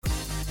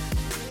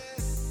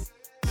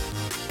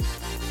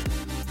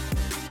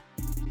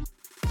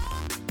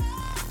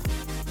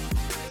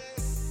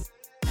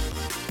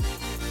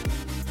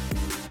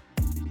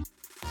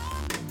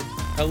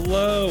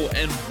Hello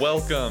and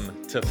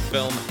welcome to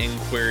Film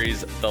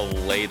Inquiries, the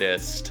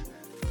latest.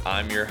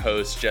 I'm your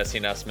host, Jesse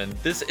Nussman.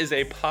 This is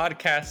a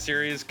podcast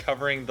series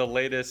covering the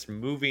latest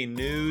movie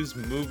news,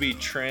 movie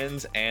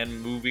trends,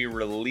 and movie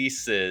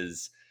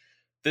releases.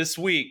 This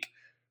week,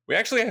 we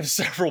actually have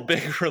several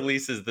big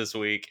releases this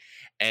week,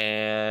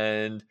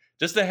 and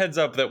just a heads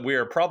up that we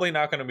are probably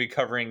not going to be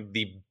covering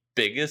the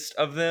biggest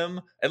of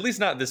them, at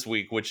least not this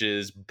week, which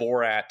is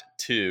Borat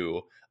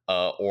 2,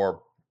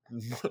 or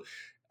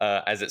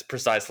as it's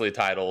precisely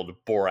titled,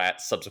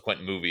 Borat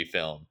Subsequent Movie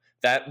Film.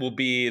 That will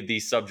be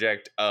the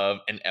subject of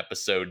an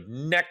episode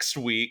next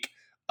week,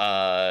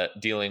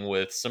 dealing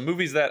with some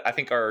movies that I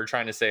think are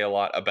trying to say a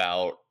lot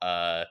about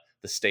the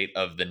state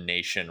of the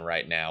nation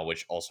right now,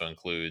 which also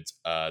includes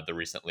the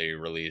recently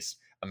released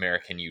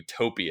American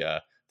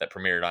Utopia that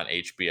premiered on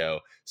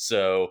HBO.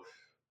 So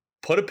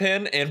put a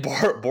pin in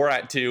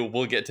Borat 2.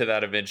 We'll get to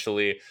that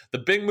eventually. The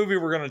big movie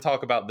we're going to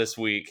talk about this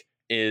week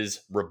is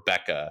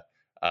Rebecca.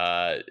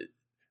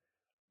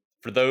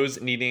 For those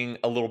needing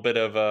a little bit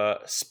of a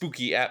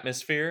spooky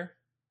atmosphere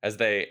as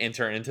they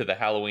enter into the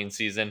Halloween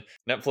season,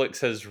 Netflix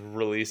has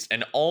released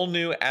an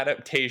all-new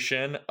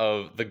adaptation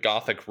of the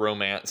gothic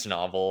romance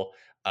novel,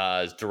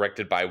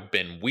 directed by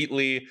Ben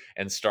Wheatley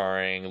and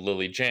starring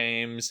Lily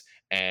James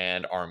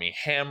and Armie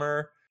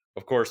Hammer.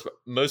 Of course,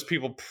 most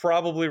people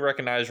probably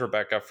recognize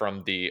Rebecca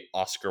from the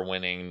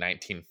Oscar-winning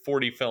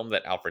 1940 film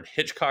that Alfred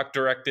Hitchcock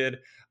directed,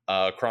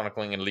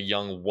 chronicling a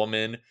young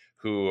woman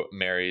who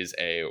marries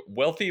a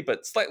wealthy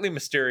but slightly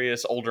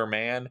mysterious older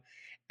man.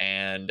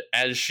 And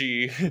as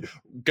she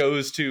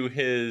goes to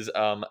his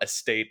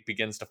estate,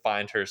 begins to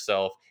find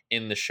herself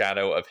in the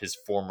shadow of his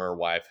former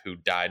wife who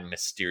died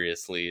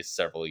mysteriously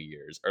several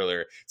years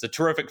earlier. It's a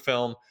terrific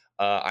film.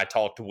 I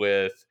talked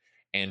with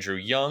Andrew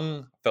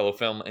Young, fellow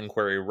Film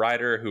Inquiry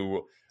writer,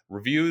 who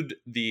reviewed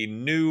the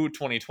new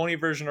 2020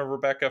 version of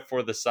Rebecca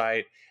for the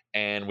site.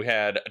 And we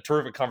had a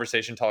terrific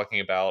conversation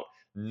talking about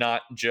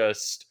not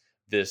just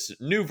this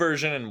new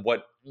version and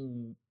what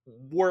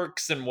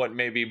works and what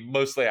maybe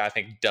mostly I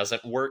think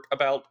doesn't work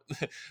about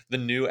the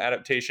new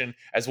adaptation,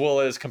 as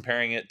well as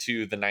comparing it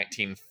to the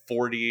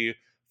 1940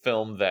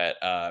 film that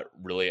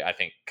really I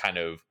think kind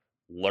of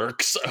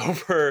lurks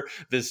over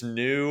this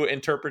new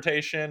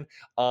interpretation,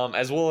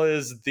 as well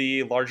as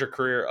the larger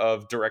career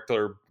of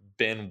director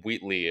Ben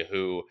Wheatley,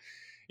 who,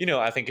 you know,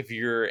 I think if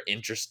you're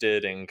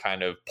interested in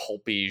kind of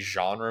pulpy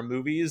genre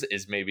movies,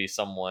 is maybe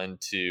someone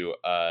to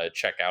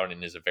check out,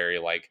 and is a very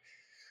like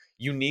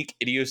unique,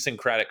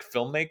 idiosyncratic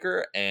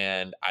filmmaker,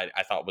 and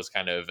I thought was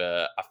kind of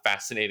a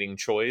fascinating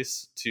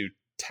choice to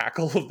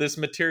tackle this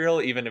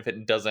material, even if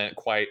it doesn't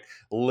quite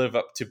live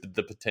up to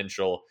the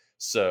potential.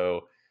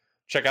 So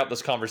check out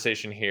this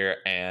conversation here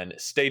and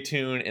stay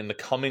tuned in the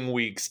coming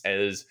weeks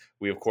as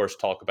we, of course,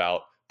 talk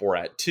about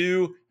Borat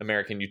 2,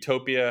 American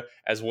Utopia,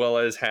 as well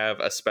as have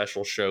a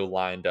special show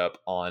lined up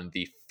on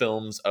the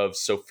films of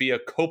Sofia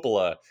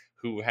Coppola,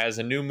 who has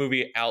a new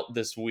movie out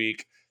this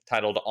week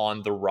titled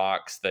On the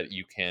Rocks that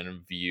you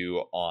can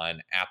view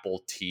on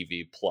Apple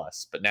TV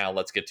Plus. But now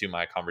let's get to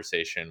my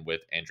conversation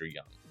with Andrew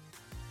Young.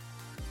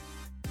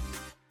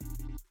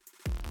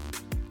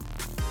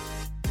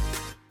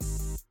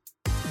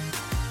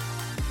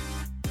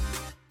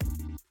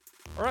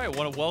 All right, I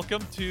want to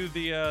welcome to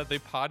the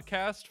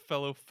podcast,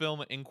 fellow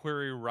Film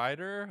Inquiry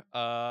writer,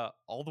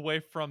 all the way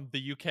from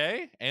the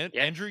UK, and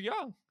Yes. Andrew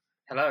Young.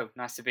 Hello,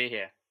 nice to be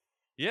here.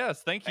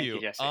 Yes, thank you.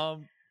 Thank you,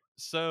 Jesse.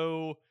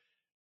 So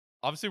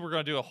obviously we're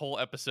going to do a whole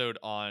episode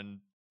on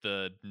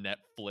the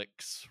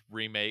Netflix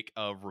remake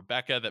of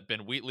Rebecca that Ben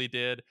Wheatley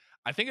did.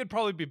 I think it'd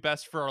probably be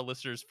best for our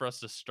listeners for us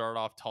to start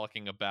off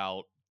talking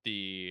about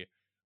the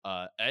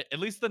at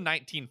least the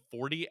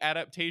 1940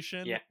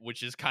 adaptation,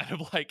 which is kind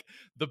of like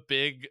the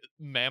big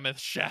mammoth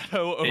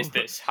shadow over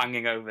that's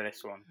hanging over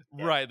this one.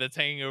 Right, that's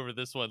hanging over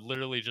this one,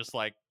 literally just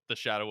like the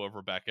shadow of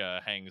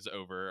Rebecca hangs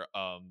over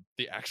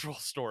the actual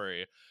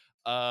story.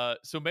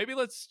 So maybe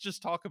let's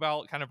just talk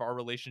about kind of our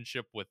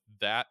relationship with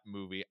that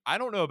movie. I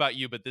don't know about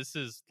you, but this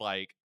is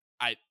like,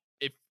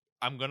 if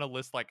I'm gonna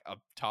list like a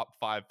top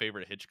 5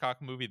 favorite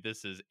Hitchcock movie,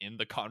 this is in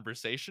the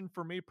conversation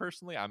for me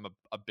personally. I'm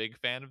a big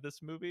fan of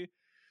this movie.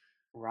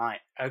 Right.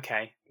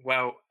 Okay.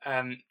 Well,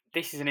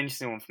 this is an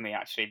interesting one for me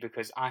actually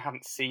because I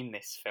haven't seen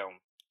this film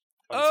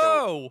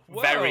until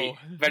very.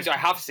 I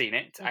have seen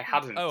it. I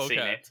hadn't seen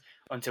it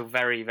until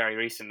very, very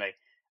recently.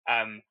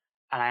 And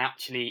I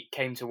actually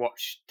came to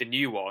watch the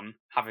new one,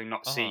 having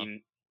not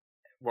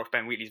watched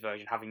Ben Wheatley's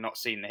version, having not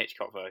seen the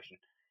Hitchcock version.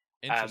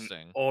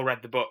 Interesting. Or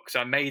read the book. So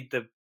I made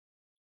the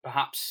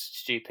perhaps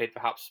stupid,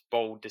 perhaps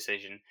bold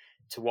decision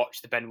to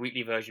watch the Ben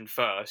Wheatley version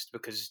first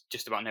because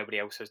just about nobody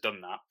else has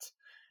done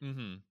that.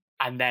 Mm-hmm.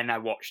 And then I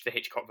watched the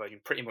Hitchcock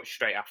version pretty much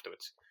straight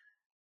afterwards.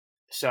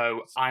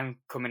 So I'm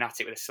coming at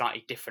it with a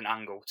slightly different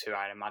angle to,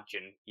 I'd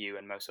imagine, you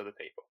and most other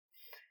people.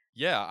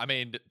 Yeah, I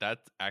mean, that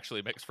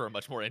actually makes for a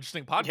much more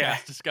interesting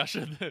podcast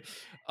discussion.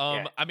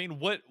 I mean,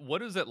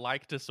 what is it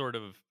like to sort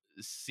of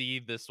see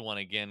this one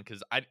again?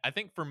 Because I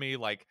think for me,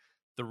 like,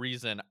 the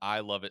reason I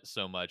love it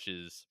so much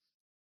is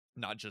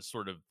not just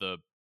sort of the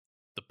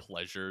the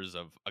pleasures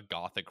of a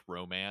gothic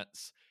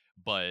romance,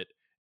 but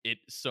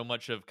it's so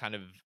much of kind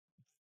of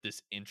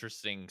this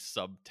interesting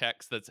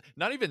subtext that's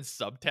not even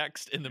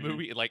subtext in the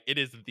movie. Like, it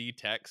is the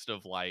text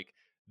of like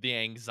the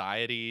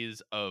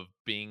anxieties of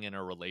being in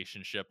a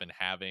relationship and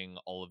having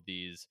all of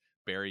these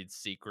buried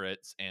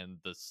secrets, and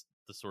the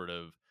sort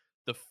of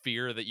the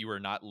fear that you are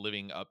not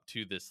living up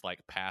to this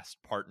like past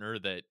partner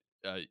that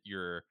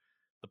you're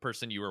the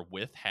person you were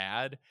with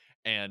had.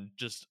 And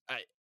just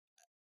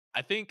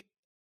I think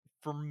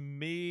for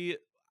me,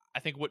 I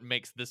think what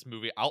makes this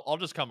movie, I'll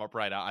just come up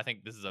right out. I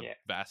think this is a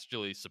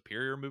vastly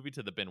superior movie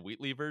to the Ben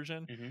Wheatley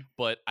version,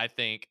 but I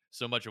think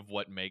so much of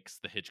what makes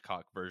the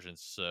Hitchcock version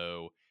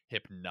so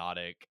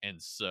hypnotic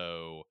and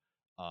so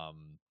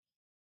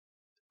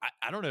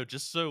I don't know,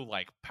 just so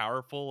like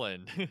powerful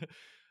and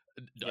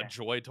a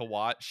joy to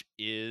watch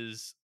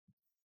is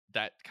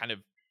that kind of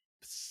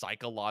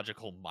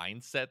psychological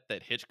mindset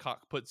that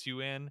Hitchcock puts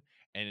you in,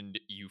 and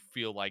you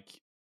feel like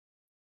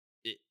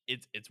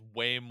it's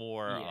way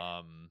more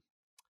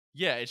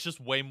it's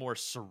just way more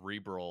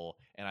cerebral.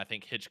 And I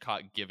think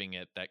Hitchcock giving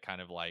it that kind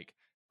of like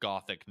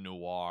gothic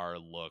noir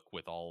look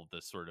with all of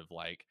this sort of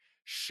like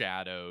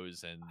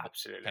shadows and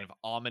kind of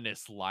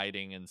ominous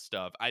lighting and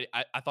stuff. I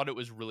thought it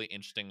was really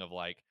interesting of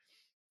like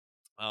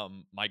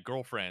my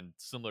girlfriend,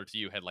 similar to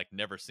you, had like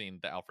never seen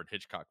the Alfred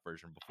Hitchcock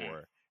version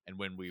before. And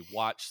when we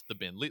watched the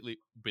Ben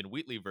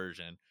Wheatley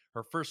version,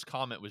 her first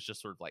comment was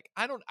just sort of like,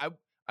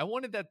 I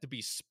wanted that to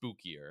be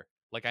spookier.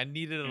 Like, I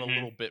needed a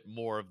little bit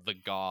more of the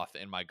goth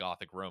in my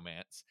gothic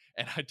romance.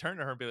 And I turned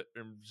to her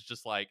and was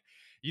just like,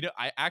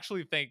 I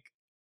actually think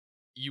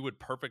you would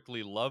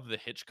perfectly love the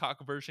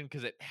Hitchcock version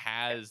because it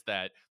has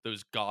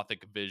those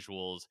gothic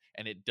visuals,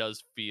 and it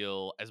does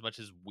feel, as much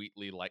as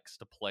Wheatley likes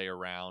to play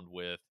around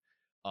with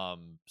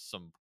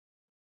some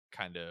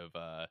kind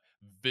of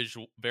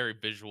very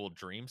visual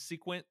dream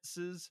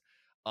sequences,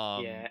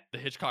 the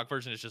Hitchcock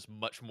version is just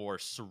much more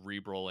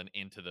cerebral and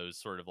into those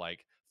sort of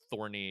like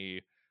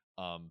thorny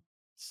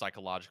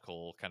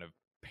psychological kind of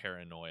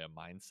paranoia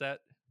mindset.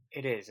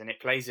 It is, and it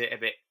plays it a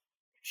bit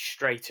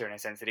straighter in a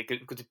sense that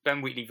because the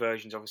Ben Wheatley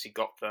version's obviously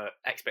got the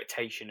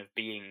expectation of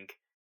being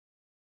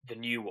the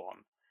new one,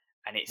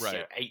 and it's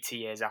 80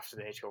 years after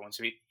the Hitchcock one.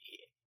 So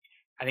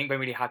I think Ben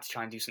Wheatley had to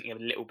try and do something a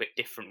little bit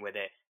different with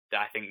it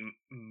that I think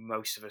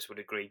most of us would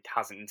agree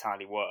hasn't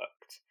entirely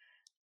worked.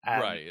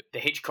 The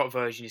Hitchcock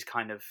version is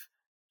kind of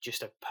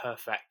just a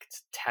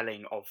perfect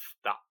telling of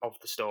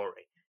the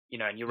story,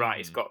 and you're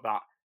right. It's got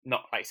that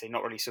not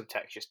really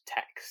subtext, just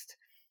text,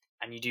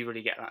 and you do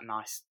really get that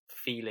nice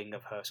feeling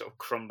of her sort of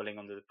crumbling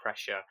under the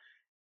pressure,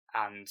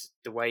 and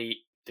the way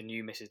the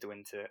new Mrs. De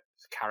Winter's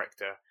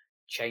character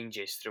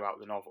changes throughout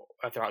the novel,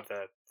 throughout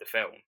the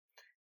film,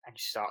 and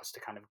she starts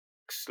to kind of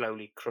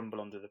slowly crumble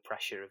under the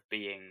pressure of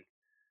being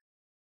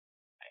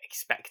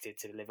expected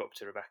to live up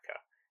to Rebecca.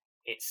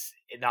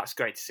 That's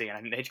great to see, and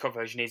I think the Hitchcock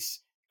version is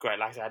great.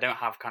 Like I said, I don't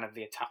have kind of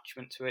the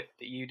attachment to it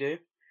that you do,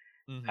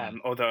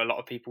 although a lot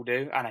of people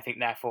do, and I think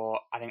therefore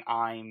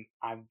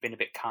I've been a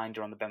bit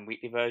kinder on the Ben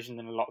Wheatley version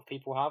than a lot of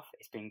people have.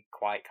 It's been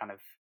quite kind of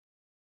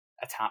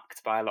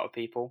attacked by a lot of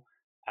people.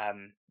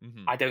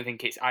 I don't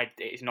think it's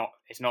not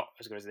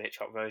as good as the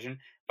Hitchcock version,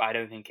 but I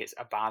don't think it's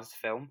a bad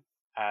film.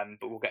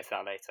 But we'll get to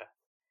that later.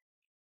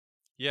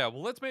 Yeah,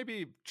 well, let's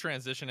maybe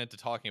transition into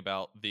talking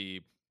about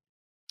the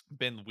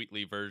Ben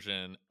Wheatley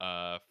version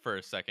for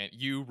a second.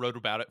 You wrote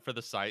about it for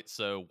the site,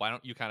 so why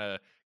don't you kind of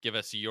give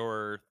us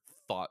your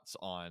thoughts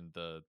on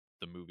the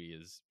movie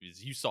as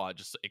you saw it,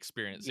 just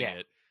experiencing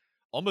it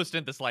almost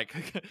in this like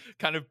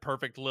kind of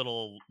perfect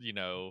little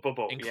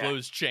bubble,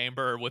 enclosed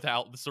chamber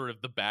without the sort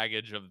of the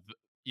baggage of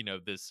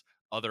this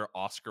other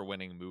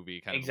Oscar-winning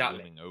movie kind of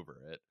looming over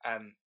it.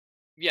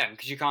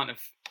 Because you can't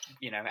have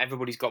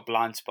everybody's got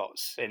blind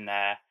spots in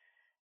their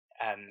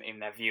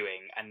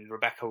viewing, and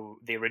Rebecca,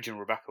 the original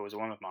Rebecca, was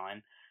one of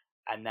mine.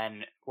 And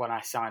then when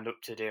I signed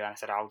up to do, and I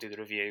said I'll do the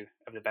review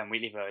of the Ben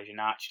Wheatley version,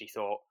 I actually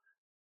thought,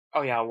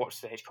 oh yeah, I'll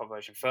watch the Hitchcock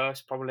version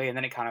first, probably. And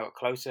then it kind of got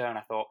closer, and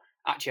I thought,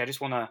 actually, I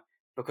just want to,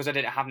 because I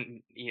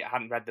hadn't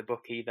read the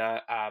book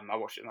either. I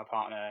watched it with my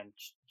partner, and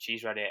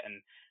she's read it,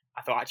 and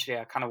I thought, actually,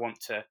 I kind of want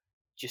to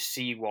just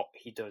see what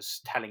he does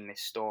telling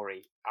this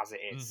story as it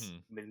is,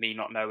 with me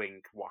not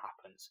knowing what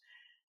happens.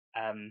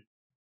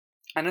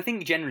 And I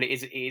think generally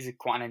it is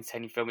quite an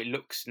entertaining film. It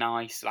looks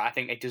nice. Like, I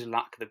think it does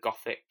lack the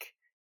gothic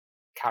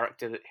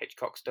character that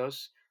Hitchcock's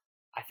does.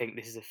 I think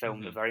this is a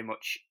film that very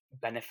much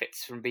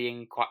benefits from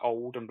being quite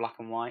old and black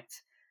and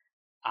white.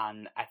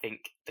 And I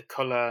think the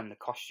colour and the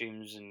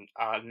costumes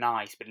are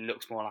nice, but it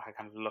looks more like a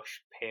kind of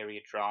lush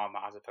period drama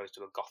as opposed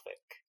to a gothic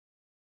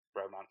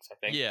romance, I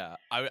think. Yeah,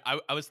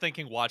 I was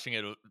thinking watching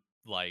it,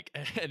 like,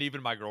 and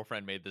even my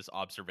girlfriend made this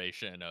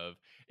observation of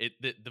it,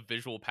 the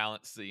visual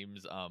palette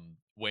seems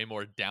way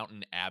more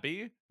Downton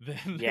Abbey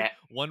than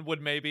one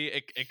would maybe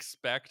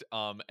expect,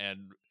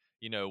 and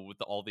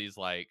with all these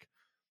like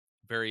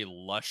very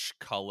lush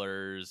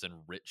colors and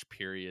rich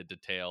period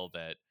detail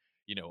that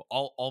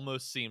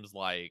almost seems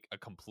like a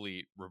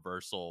complete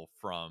reversal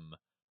from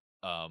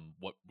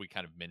what we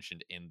kind of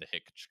mentioned in the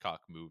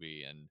Hitchcock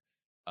movie. And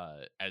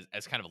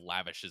as kind of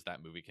lavish as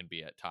that movie can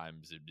be at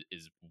times, it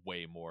is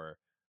way more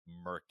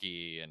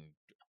murky and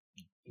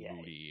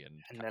moody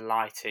and the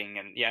lighting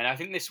and I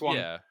think this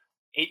one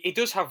it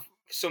does have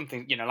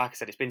something, like I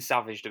said, it's been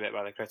savaged a bit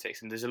by the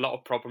critics and there's a lot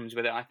of problems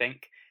with it. I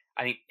think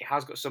it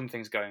has got some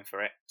things going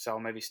for it, so I'll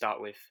maybe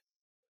start with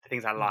the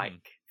things I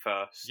like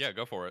first. Yeah,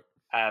 go for it.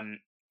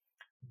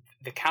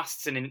 The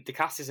cast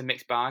is a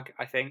mixed bag,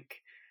 I think.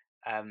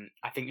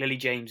 I think Lily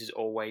James is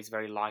always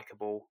very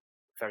likable,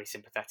 very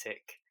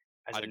sympathetic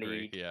as a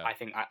lead. Yeah. I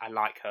think I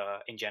like her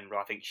in general.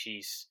 I think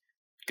she's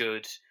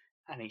good.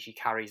 I think she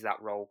carries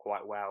that role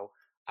quite well.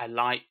 I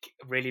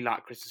really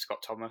like Kristen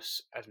Scott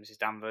Thomas as Mrs.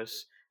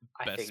 Danvers.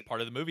 Best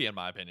part of the movie, in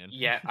my opinion.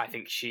 Yeah, I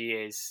think she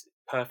is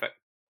perfect.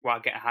 Well,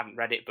 again, I haven't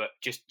read it, but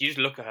you just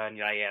look at her and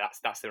you're like, yeah,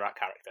 that's the right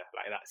character.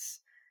 Like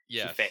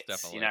she fits.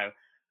 Definitely.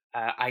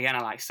 Again,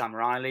 I like Sam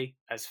Riley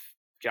as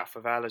Jack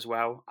Favell as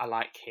well. I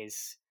like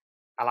his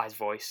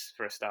voice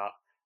for a start,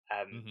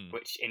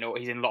 which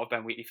he's in a lot of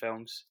Ben Wheatley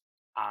films,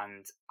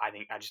 and I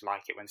just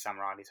like it when Sam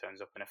Riley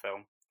turns up in a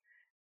film.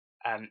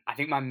 I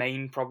think my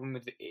main problem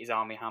with it is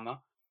Armie Hammer,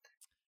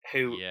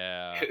 who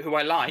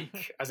I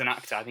like as an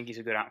actor. I think he's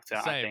a good actor.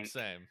 Same.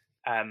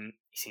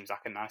 He seems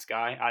like a nice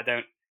guy.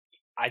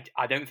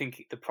 I don't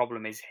think the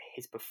problem is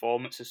his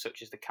performance as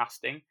such as the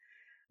casting.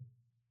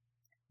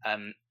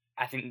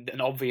 I think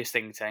an obvious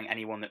thing to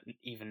anyone that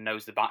even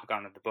knows the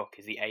background of the book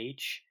is the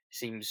age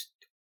seems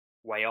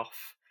way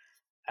off.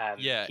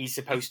 He's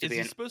supposed to be.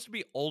 Is he supposed to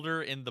be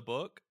older in the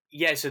book?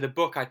 Yeah, so the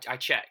book I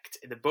checked.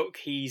 In the book,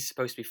 he's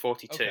supposed to be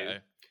 42,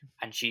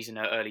 and she's in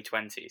her early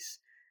 20s.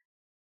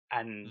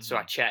 And so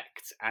I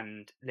checked,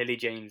 and Lily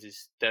James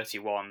is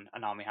 31,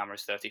 and Armie Hammer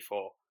is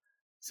 34.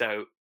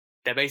 So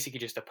they're basically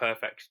just a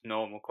perfect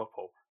normal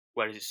couple.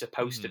 Whereas it's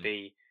supposed to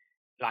be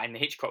like in the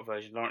Hitchcock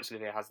version, Laurence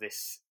Olivier has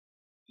this.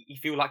 You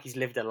feel like he's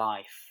lived a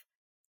life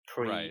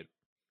pre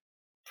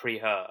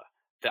her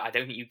that I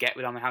don't think you get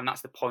with Armie Hammer. And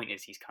that's the point,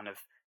 is he's kind of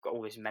got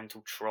all this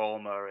mental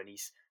trauma and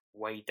he's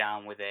weighed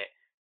down with it.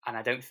 And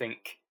I don't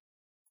think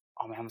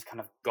Armie Hammer's kind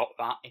of got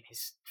that in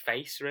his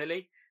face,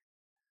 really.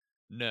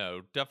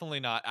 No,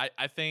 definitely not.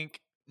 I think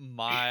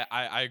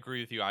I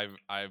agree with you.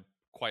 I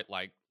quite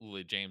like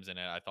Lily James in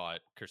it. I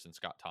thought Kristen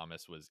Scott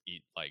Thomas was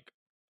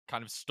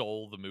kind of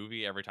stole the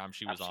movie every time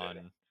she was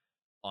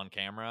on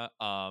camera.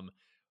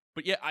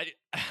 But yeah,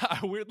 I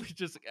weirdly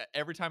just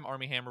every time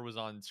Armie Hammer was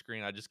on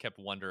screen, I just kept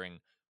wondering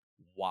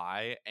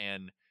why.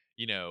 And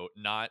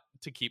not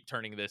to keep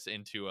turning this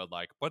into a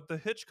but the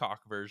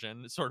Hitchcock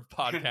version sort of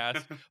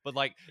podcast, but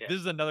this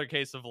is another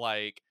case of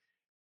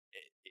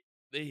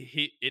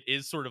it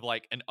is sort of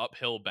like an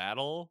uphill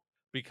battle,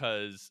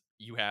 because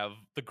you have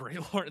the great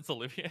Laurence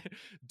Olivier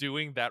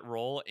doing that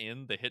role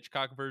in the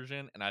Hitchcock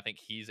version, and I think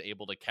he's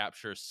able to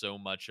capture so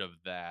much of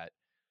that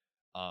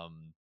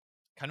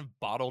kind of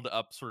bottled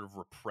up sort of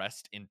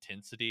repressed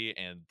intensity,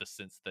 and the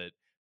sense that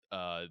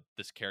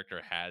this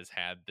character has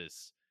had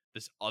this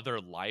other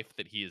life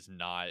that he is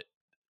not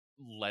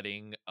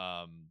letting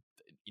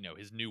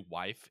his new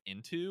wife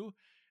into.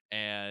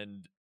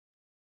 And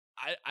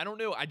I don't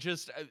know,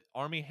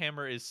 Armie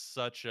Hammer is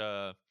such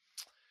a,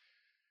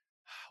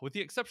 with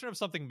the exception of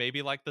something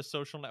maybe like The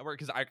Social Network,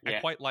 because I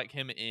quite like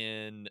him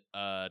in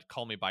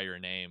Call Me By Your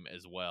Name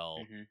as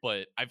well.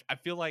 But I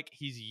feel like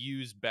he's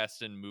used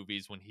best in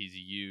movies when he's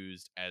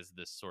used as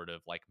this sort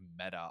of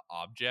meta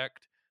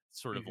object,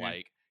 sort of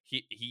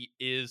he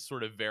is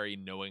sort of very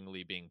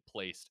knowingly being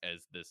placed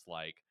as this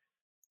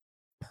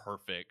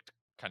perfect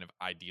kind of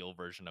ideal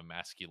version of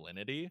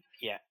masculinity.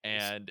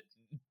 And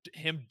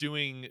him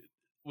doing,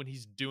 when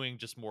he's doing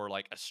just more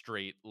like a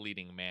straight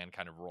leading man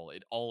kind of role,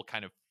 it all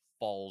kind of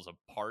falls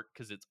apart,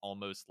 because it's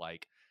almost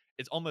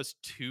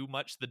too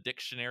much the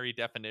dictionary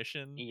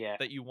definition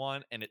that you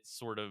want, and it's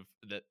sort of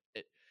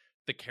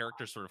the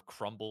character sort of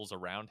crumbles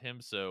around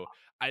him. So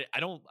I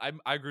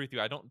agree with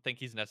you. I don't think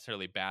he's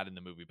necessarily bad in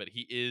the movie, but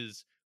he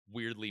is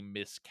weirdly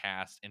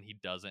miscast, and he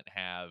doesn't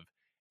have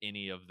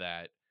any of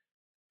that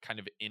kind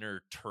of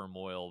inner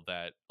turmoil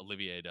that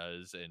Olivier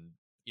does. And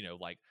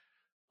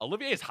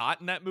Olivier is hot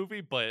in that movie,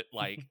 but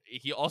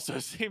he also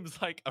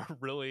seems like a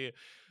really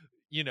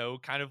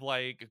kind of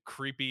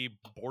creepy,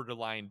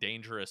 borderline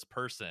dangerous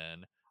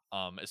person,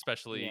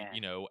 especially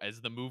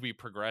as the movie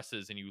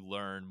progresses and you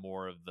learn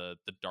more of the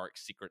dark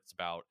secrets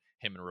about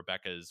him and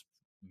Rebecca's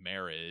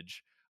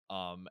marriage.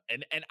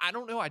 And I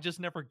don't know, I just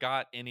never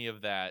got any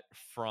of that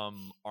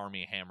from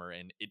Armie Hammer.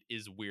 And it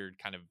is weird,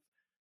 kind of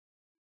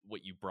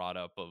what you brought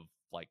up of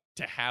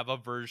to have a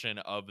version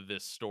of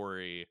this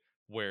story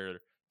where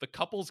the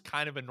couple's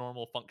kind of a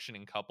normal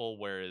functioning couple,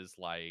 whereas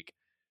I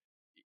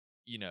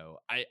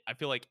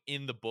feel like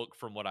in the book,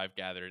 from what I've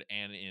gathered,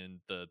 and in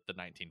the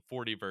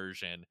 1940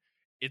 version,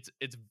 it's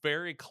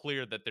very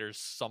clear that there's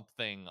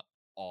something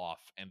off,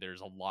 and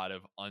there's a lot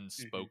of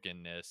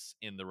unspokenness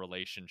in the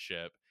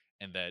relationship,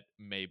 and that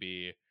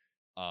maybe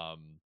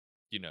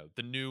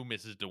the new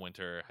Mrs. De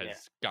Winter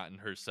has gotten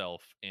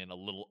herself in a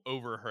little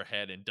over her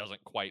head and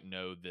doesn't quite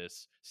know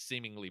this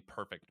seemingly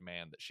perfect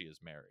man that she has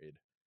married.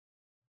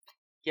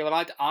 Yeah,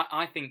 well,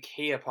 I think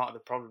here part of the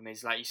problem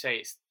is, like you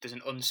say, there's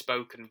an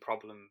unspoken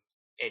problem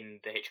in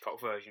the Hitchcock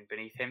version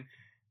beneath him.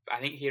 But I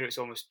think here it's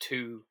almost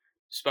too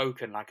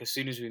spoken. Like, as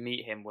soon as we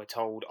meet him, we're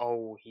told,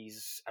 oh,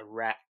 he's a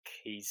wreck.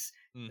 He's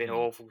been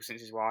awful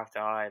since his wife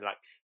died. Like,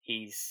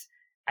 he's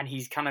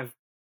kind of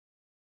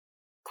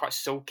quite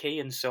sulky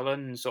and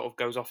sullen and sort of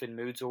goes off in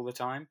moods all the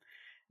time.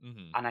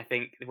 Mm-hmm. And I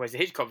think, whereas the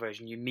Hitchcock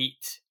version, we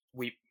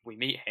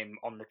meet him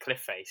on the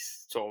cliff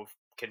face, sort of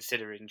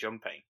considering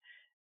jumping.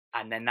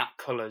 And then that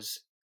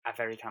colours a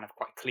very kind of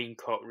quite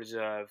clean-cut,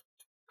 reserved,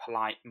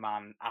 polite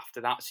man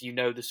after that. So you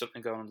know there's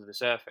something going under the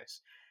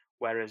surface.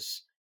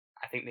 Whereas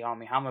I think the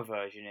Armie Hammer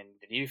version in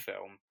the new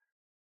film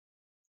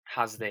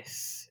has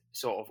this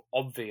sort of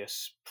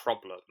obvious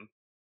problem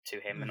to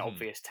him, an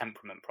obvious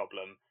temperament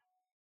problem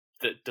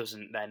that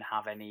doesn't then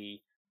have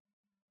any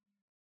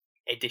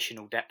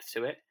additional depth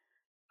to it.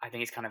 I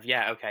think it's kind of,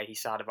 yeah, okay,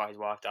 he's sad about his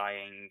wife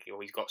dying,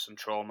 or he's got some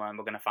trauma, and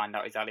we're going to find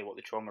out exactly what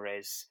the trauma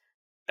is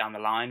down the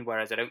line.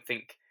 Whereas I don't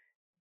think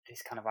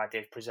this kind of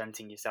idea of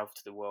presenting yourself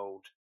to the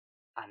world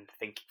and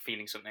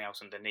feeling something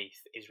else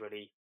underneath is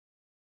really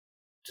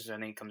just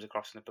anything that comes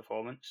across in the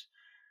performance.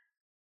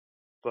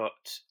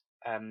 But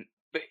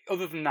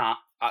other than that,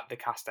 the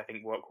cast I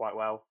think worked quite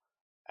well.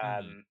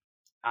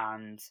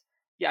 And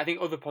yeah, I think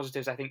other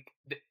positives. I think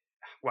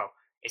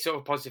it's sort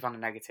of positive and a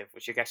negative,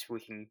 which I guess we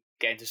can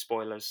get into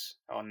spoilers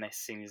on this,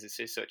 seeing as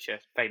it's such a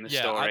famous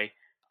story.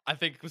 I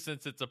think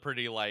since it's a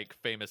pretty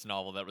famous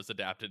novel that was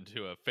adapted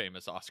into a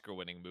famous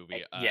Oscar-winning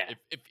movie,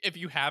 if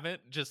you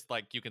haven't, just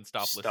you can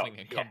stop listening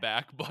and come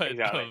back. But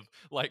exactly.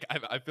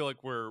 I feel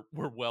like we're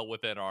well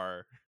within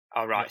our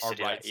rights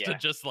to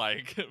just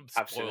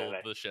spoil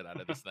the shit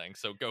out of this thing.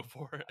 So go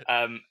for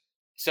it.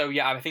 So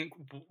yeah, I think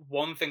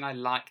one thing I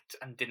liked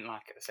and didn't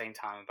like at the same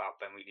time about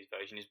Ben Wheatley's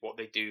version is what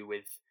they do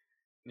with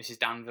Mrs.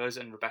 Danvers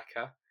and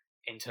Rebecca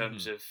in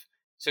terms of.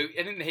 So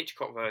I think the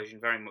Hitchcock version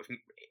very much.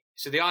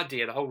 So the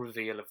idea, the whole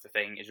reveal of the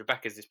thing is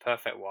Rebecca's this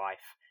perfect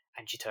wife,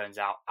 and she turns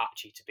out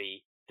actually to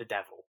be the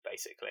devil,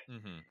 basically.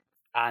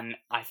 And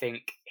I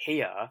think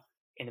here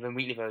in the Ben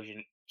Wheatley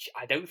version,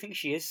 I don't think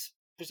she is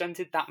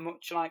presented that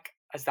much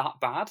as that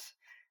bad.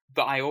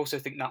 But I also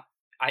think that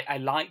I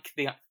like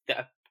the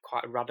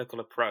quite a radical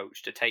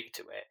approach to take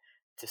to it,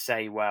 to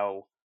say,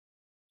 well,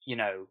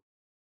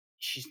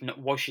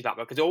 was she that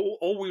bad? Because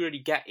all we really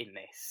get in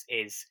this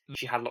is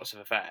she had lots of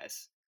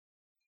affairs.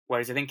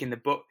 Whereas I think in the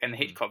book and the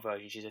Hitchcock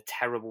version, she's a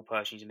terrible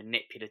person. She's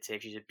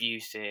manipulative. She's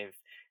abusive.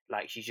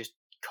 She's just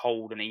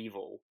cold and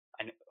evil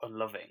and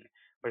unloving.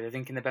 Whereas I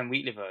think in the Ben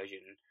Wheatley version,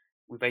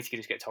 we basically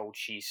just get told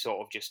she's sort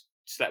of just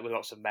slept with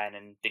lots of men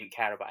and didn't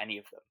care about any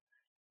of them.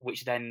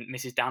 Which then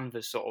Mrs.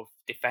 Danvers sort of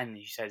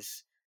defends. She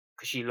says,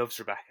 because she loves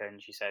Rebecca,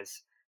 and she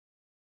says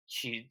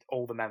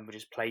all the men were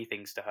just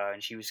playthings to her,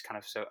 and she was kind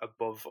of so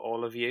above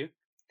all of you.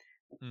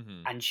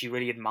 And she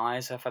really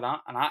admires her for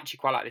that. And I actually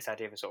quite like this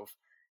idea of a sort of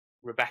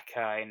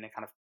Rebecca in a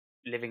kind of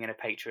living in a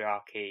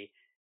patriarchy,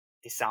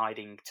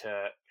 deciding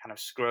to kind of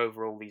screw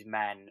over all these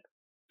men,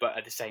 but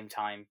at the same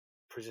time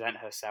present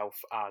herself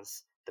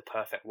as the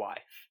perfect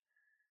wife,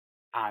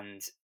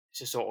 and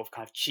to sort of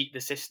kind of cheat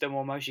the system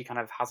almost. She kind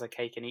of has her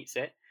cake and eats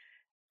it.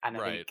 And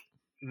I think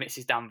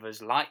Mrs.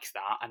 Danvers likes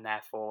that, and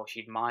therefore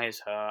she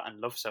admires her and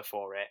loves her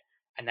for it,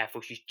 and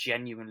therefore she's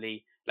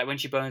genuinely, when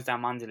she burns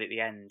down Manderley at the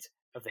end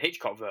of the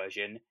Hitchcock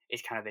version,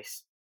 it's kind of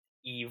this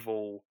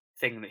evil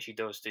thing that she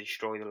does to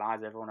destroy the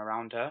lives of everyone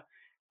around her.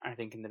 And I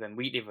think in the Ben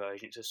Wheatley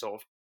version, it's a sort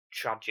of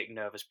tragic,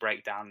 nervous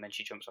breakdown, and then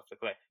she jumps off the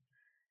cliff.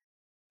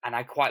 And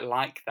I quite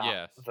like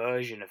that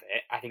version of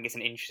it. I think it's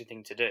an interesting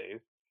thing to do.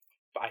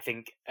 But I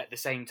think at the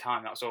same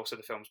time, that's also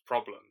the film's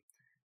problem,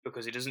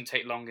 because it doesn't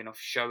take long enough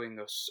showing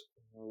us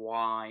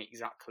why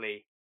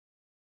exactly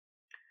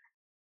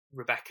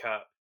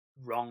Rebecca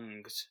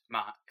wrongs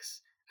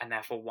Max, and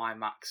therefore why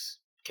Max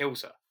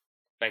kills her.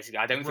 Basically,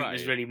 I don't think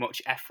there's really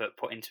much effort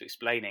put into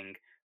explaining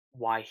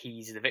why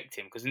he's the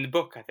victim, because in the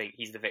book I think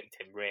he's the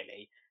victim,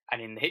 really,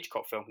 and in the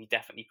Hitchcock film he's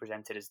definitely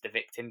presented as the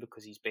victim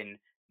because he's been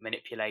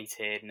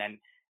manipulated. And then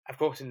of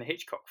course in the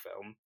Hitchcock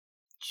film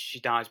she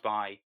dies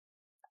by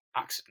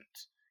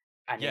accident,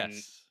 and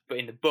but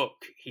in the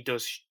book he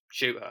does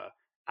shoot her,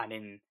 and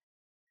in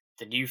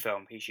the new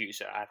film he shoots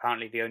her.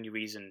 Apparently the only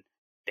reason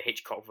the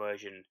Hitchcock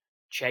version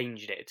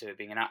changed it to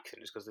being an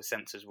accident is because the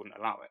censors wouldn't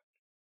allow it.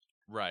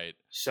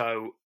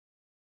 So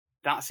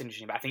that's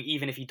interesting. But I think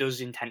even if he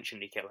does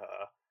intentionally kill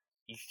her,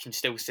 you can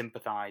still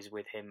sympathise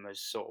with him as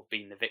sort of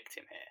being the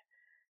victim here.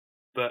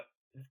 But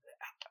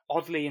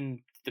oddly, in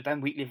the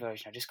Ben Wheatley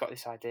version, I just got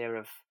this idea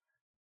of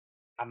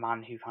a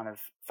man who kind of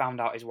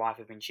found out his wife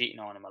had been cheating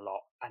on him a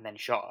lot and then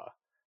shot her.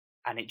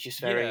 And it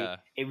just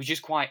it was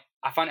just quite,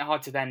 I find it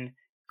hard to then,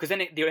 because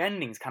then the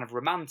ending's kind of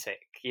romantic,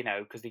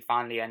 because they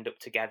finally end up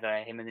together,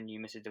 him and the new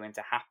Mrs. De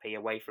Winter, happy,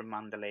 away from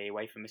Manderley,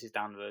 away from Mrs.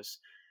 Danvers.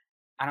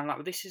 And I'm like,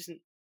 well, this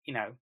isn't,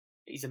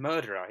 he's a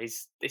murderer.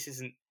 This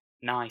isn't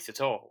nice at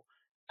all.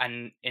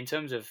 And in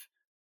terms of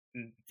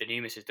the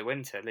new Mrs. De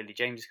Winter, Lily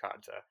James'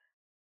 character,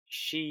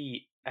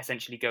 she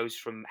essentially goes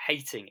from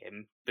hating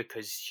him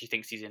because she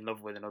thinks he's in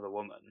love with another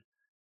woman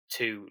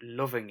to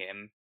loving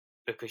him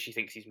because she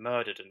thinks he's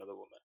murdered another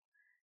woman,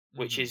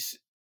 which is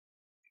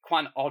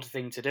quite an odd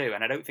thing to do,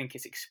 and I don't think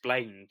it's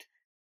explained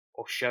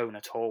or shown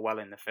at all well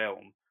in the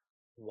film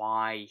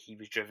why he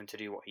was driven to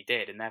do what he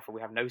did, and therefore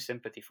we have no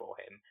sympathy for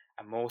him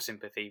and more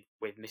sympathy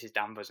with Mrs.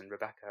 Danvers and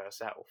Rebecca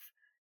herself,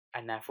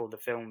 and therefore the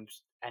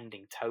film's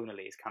ending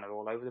tonally is kind of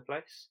all over the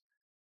place,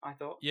 I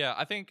thought. Yeah,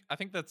 I think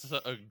that's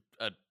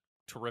a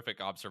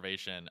terrific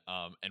observation,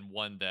 and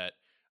one that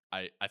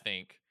I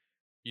think,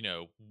 you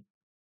know,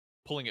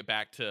 pulling it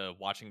back to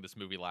watching this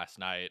movie last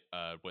night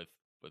with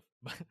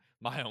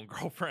my own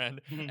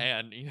girlfriend,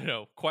 and you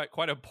know,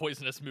 quite a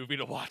poisonous movie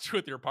to watch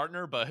with your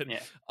partner, but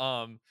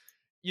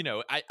you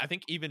know, I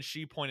think even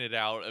she pointed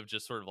out of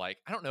just sort of like,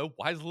 I don't know,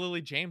 why is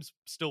Lily James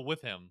still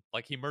with him?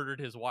 Like, he murdered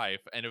his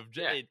wife, and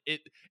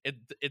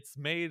it's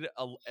made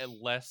a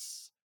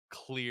less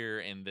clear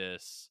in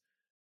this,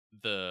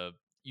 the,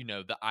 you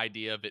know, the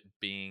idea of it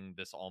being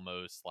this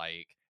almost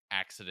like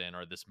accident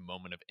or this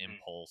moment of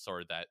impulse,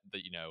 or that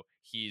you know,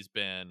 he's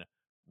been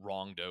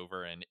wronged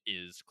over and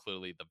is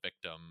clearly the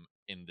victim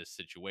in this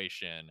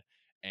situation.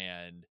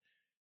 And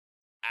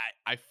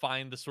I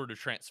find the sort of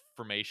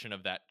transformation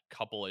of that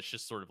couple, it's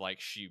just sort of like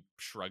she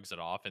shrugs it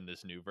off in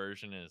this new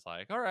version and is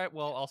like, all right,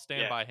 well, I'll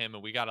stand by him,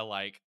 and we gotta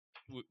like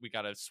we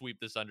gotta sweep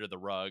this under the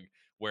rug.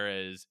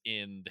 Whereas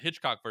in the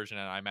Hitchcock version,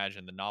 and I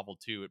imagine the novel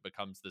too, it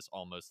becomes this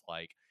almost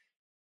like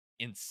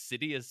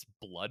insidious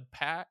blood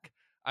pack.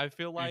 I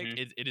feel like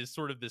it is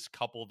sort of this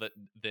couple that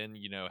then,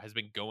 you know, has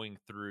been going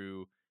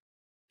through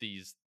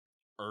these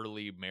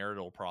early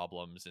marital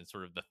problems, and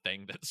sort of the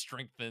thing that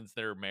strengthens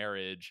their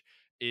marriage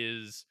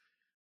is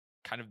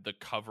kind of the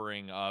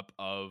covering up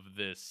of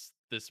this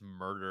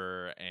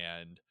murder,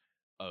 and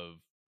of,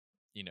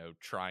 you know,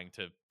 trying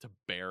to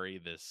bury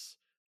this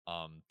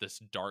this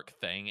dark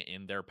thing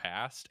in their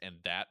past, and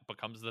that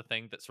becomes the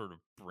thing that sort of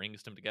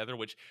brings them together,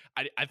 which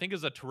I think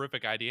is a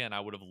terrific idea, and I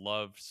would have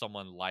loved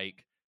someone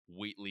like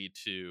Wheatley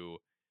to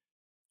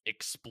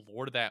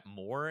explore that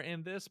more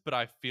in this. But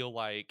I feel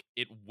like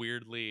it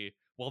weirdly,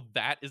 well,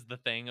 that is the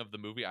thing of the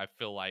movie, I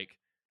feel like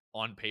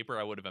on paper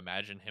I would have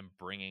imagined him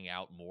bringing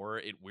out more.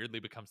 It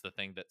weirdly becomes the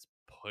thing that's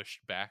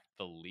pushed back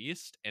the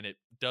least, and it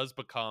does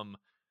become,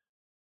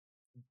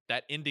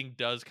 that ending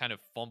does kind of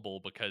fumble,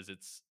 because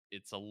it's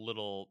a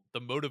little, the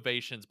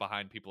motivations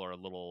behind people are a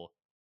little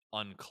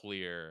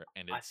unclear,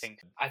 and it's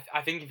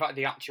I think in fact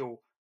the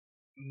actual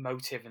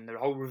motive and the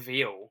whole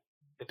reveal,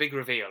 the big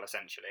reveal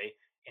essentially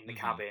in the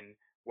cabin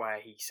where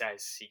he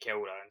says he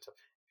killed her, and so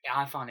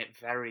I found it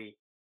very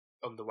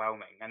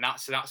underwhelming, and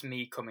that's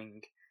me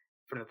coming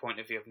from the point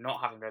of view of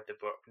not having read the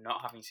book,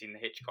 not having seen the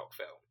Hitchcock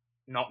film,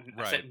 not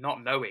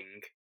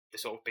knowing the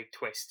sort of big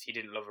twist, he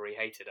didn't love her, he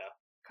hated her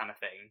kind of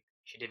thing,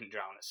 she didn't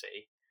drown at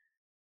sea,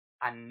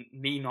 and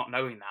me not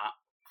knowing that,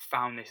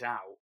 found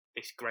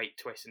this great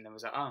twist, and then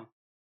was like, oh,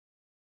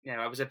 you know,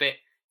 I was a bit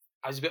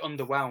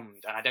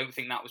underwhelmed, and I don't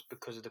think that was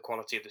because of the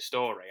quality of the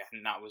story. I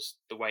think that was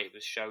the way it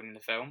was shown in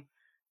the film.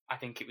 I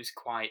think it was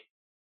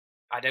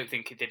I don't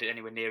think it did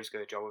anywhere near as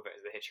good a job of it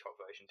as the Hitchcock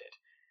version did.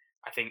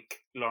 I think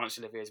Laurence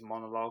Olivier's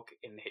monologue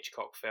in the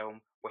Hitchcock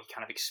film, where he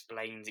kind of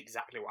explains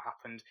exactly what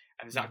happened,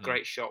 and there's that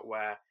great shot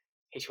where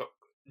Hitchcock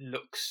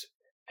looks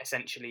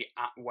essentially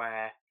at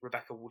where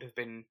Rebecca would have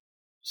been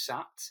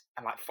sat,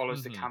 and like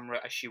follows the camera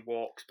as she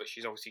walks, but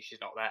she's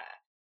not there.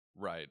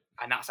 Right.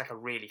 And that's like a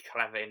really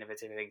clever,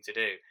 innovative thing to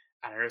do.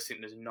 And I just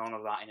think there's none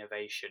of that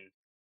innovation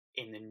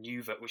in the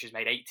new version, which is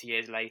made 80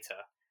 years later.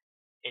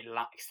 It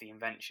lacks the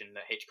invention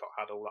that Hitchcock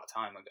had all that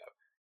time ago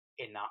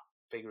in that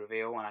big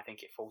reveal, and I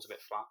think it falls a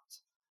bit flat.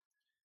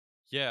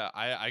 Yeah,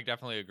 I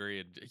definitely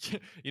agree.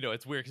 You know,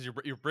 it's weird because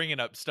you're bringing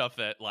up stuff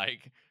that,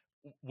 like,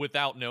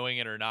 without knowing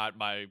it or not,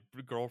 my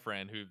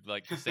girlfriend, who,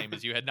 like, the same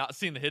as you, had not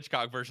seen the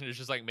Hitchcock version, is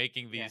just like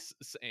making these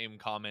same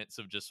comments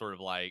of just sort of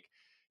like,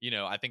 you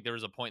know, I think there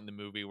was a point in the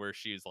movie where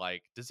she's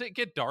like, does it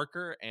get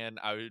darker? And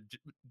I would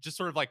just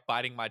sort of like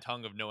biting my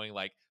tongue of knowing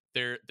like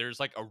there's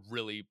like a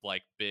really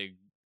like big,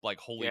 like,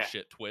 holy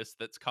shit twist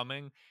that's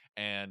coming.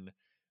 And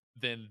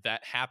then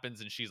that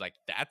happens and she's like,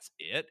 that's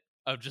it?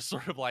 Of just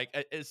sort of like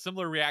a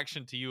similar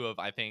reaction to you of,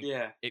 I think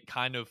it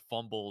kind of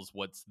fumbles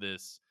what's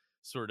this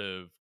sort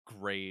of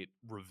great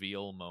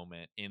reveal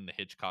moment in the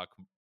Hitchcock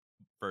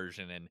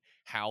version, and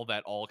how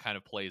that all kind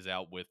of plays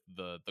out with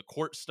the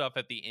court stuff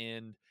at the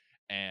end,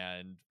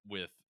 and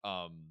with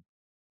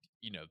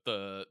you know,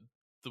 the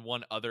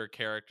one other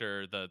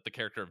character, the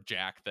character of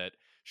Jack that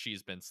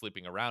she's been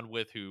sleeping around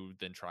with, who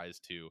then tries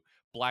to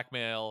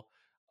blackmail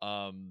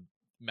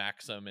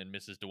Maxim and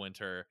Mrs. De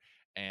Winter,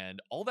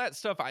 and all that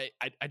stuff. I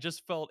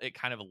just felt it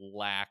kind of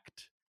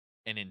lacked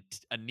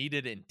a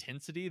needed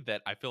intensity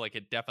that I feel like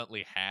it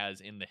definitely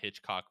has in the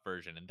Hitchcock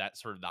version, and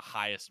that's sort of the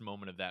highest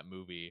moment of that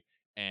movie,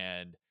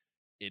 and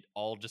it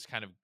all just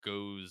kind of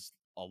goes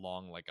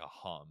along like a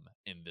hum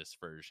in this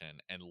version,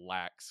 and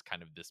lacks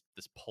kind of this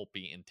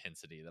pulpy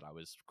intensity that I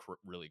was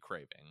really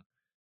craving.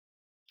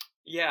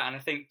 Yeah, and I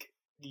think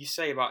you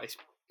say about this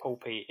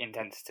pulpy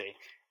intensity,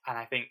 and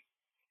I think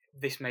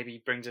this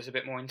maybe brings us a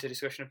bit more into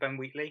discussion of Ben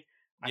Wheatley.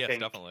 Yes,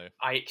 definitely.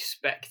 I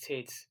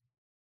expected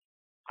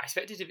I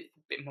expected a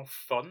bit more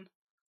fun.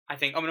 I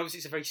think, obviously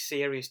it's a very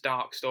serious,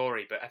 dark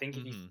story, but I think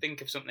if you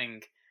think of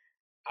something,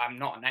 I'm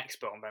not an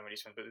expert on Ben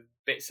Wheatley's films, but the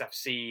bits I've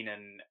seen,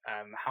 and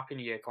Happy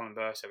New Year, Colin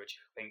Burser, which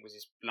I think was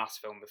his last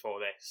film before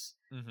this,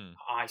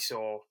 I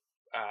saw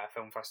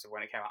Film Festival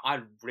when it came out.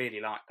 I really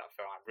liked that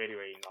film. I really,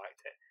 really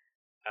liked it.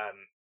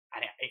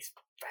 And it's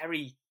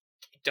very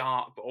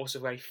dark, but also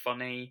very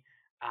funny,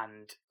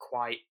 and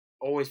quite,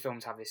 always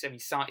films have this. I mean,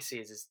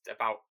 Sightseers is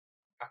about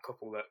a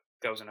couple that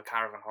goes on a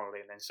caravan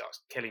holiday and then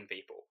starts killing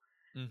people.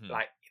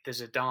 Like, there's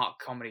a dark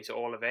comedy to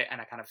all of it,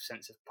 and a kind of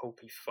sense of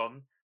pulpy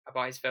fun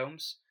about his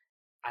films,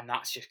 and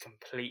that's just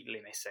completely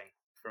missing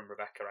from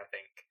Rebecca, I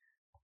think,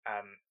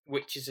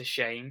 which is a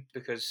shame,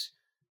 because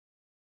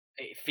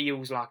it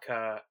feels like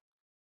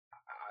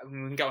we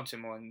can get onto it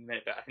more in a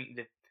minute, but I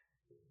think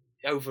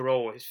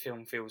overall his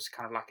film feels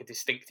kind of like a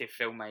distinctive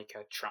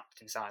filmmaker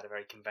trapped inside a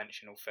very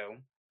conventional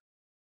film.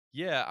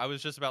 Yeah, I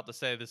was just about to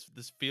say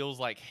this feels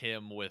like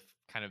him with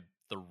kind of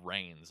the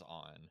reins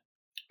on.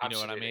 You know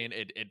what I mean?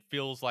 It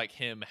feels like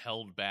him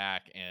held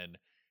back, and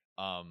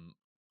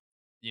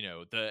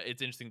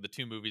it's interesting, the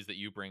two movies that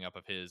you bring up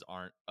of his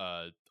are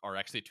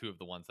actually two of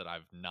the ones that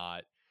I've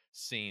not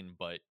seen,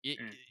 but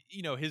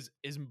his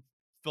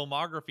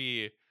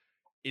filmography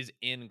is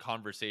in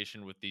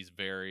conversation with these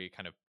very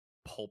kind of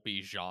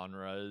pulpy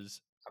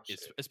genres,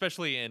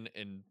 especially in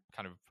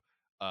kind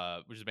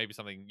of which is maybe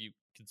something you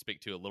can speak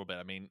to a little bit.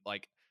 I mean,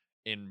 like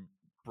in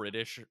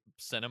British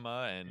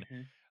cinema, and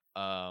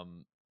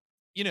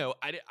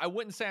I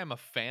wouldn't say I'm a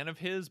fan of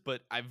his,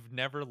 but I've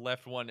never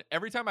left one.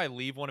 Every time I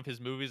leave one of his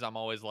movies, I'm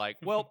always like,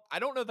 well, I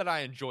don't know that I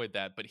enjoyed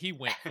that, but he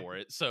went for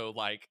it. So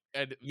like,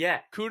 and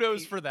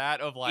kudos for that.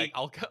 Of like,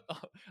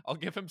 I'll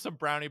give him some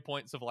brownie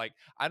points of like,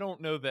 I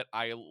don't know that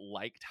I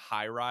liked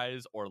High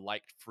Rise or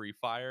liked Free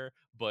Fire,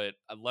 but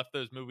I left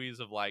those movies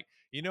of like,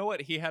 you know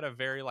what? He had a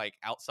very like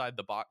outside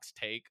the box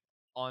take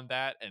on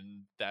that,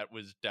 and that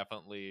was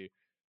definitely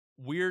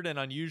weird and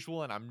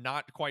unusual, and I'm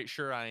not quite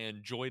sure I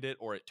enjoyed it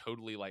or it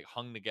totally like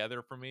hung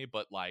together for me,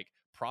 but like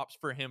props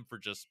for him for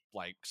just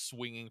like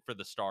swinging for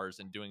the stars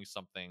and doing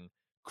something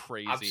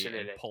crazy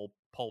and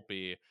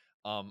pulpy.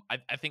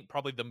 I think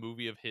probably the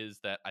movie of his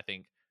that I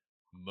think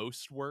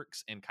most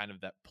works in kind of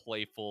that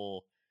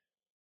playful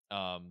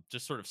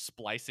just sort of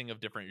splicing of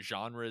different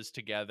genres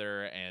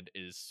together, and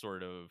is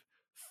sort of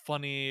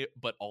funny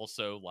but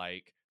also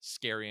like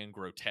scary and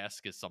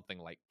grotesque, is something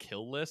like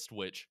Kill List,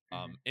 which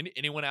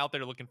anyone out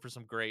there looking for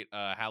some great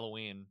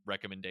Halloween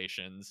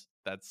recommendations,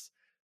 that's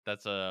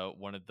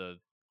one of the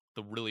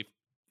really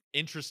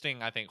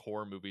interesting, I think,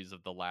 horror movies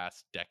of the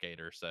last decade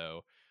or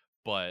so.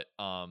 But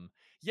I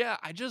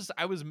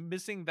was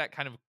missing that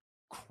kind of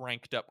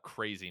cranked up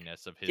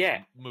craziness of his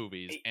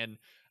movies. And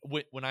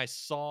when I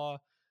saw,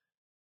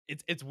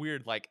 it's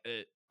weird, like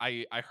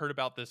I heard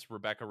about this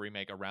Rebecca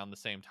remake around the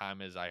same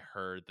time as I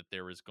heard that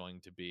there was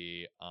going to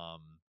be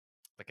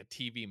like a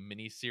TV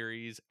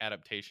miniseries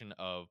adaptation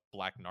of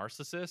Black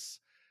Narcissus,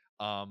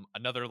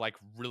 another like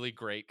really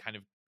great kind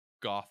of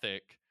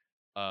gothic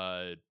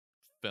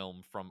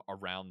film from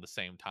around the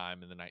same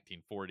time in the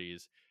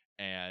 1940s.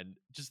 And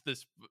just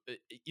this,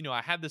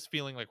 I had this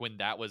feeling like when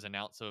that was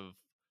announced of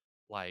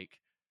like,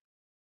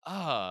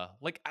 I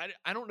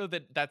don't know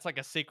that that's like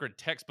a sacred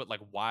text, but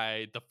like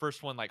why the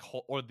first one like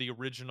or the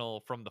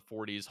original from the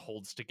 40s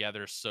holds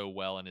together so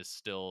well and is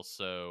still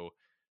so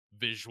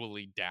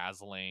visually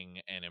dazzling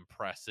and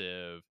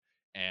impressive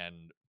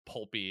and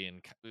pulpy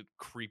and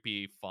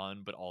creepy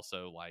fun, but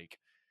also like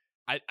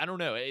I don't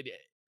know it.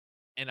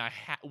 And I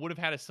would have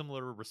had a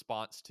similar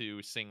response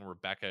to seeing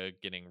Rebecca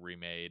getting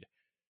remade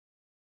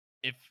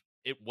if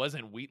it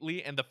wasn't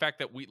Wheatley, and the fact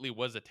that Wheatley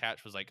was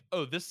attached was like,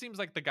 oh, this seems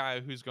like the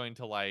guy who's going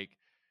to like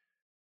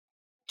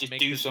just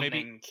do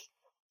something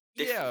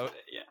different.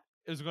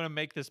 It was going to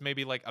make this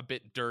maybe like a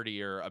bit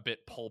dirtier, a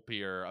bit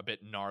pulpier, a bit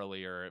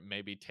gnarlier,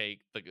 maybe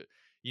take the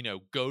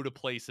go to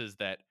places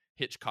that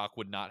Hitchcock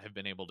would not have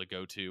been able to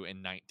go to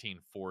in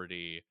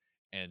 1940,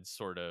 and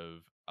sort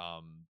of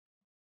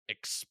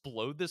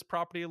explode this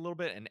property a little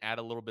bit and add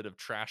a little bit of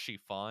trashy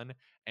fun.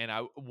 And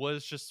I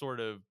was just sort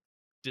of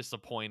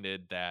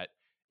disappointed that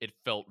it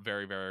felt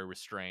very, very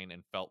restrained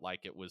and felt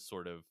like it was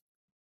sort of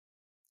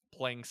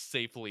playing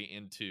safely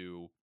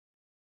into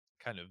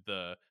kind of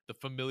the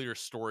familiar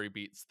story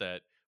beats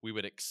that we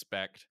would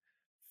expect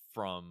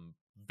from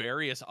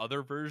various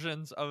other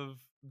versions of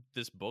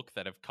this book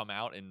that have come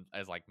out in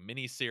as like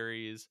mini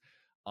series.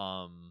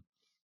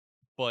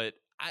 But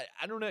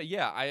I don't know.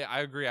 Yeah,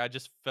 I agree. I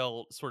just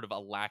felt sort of a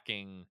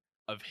lacking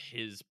of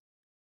his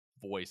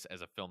voice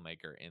as a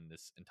filmmaker in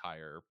this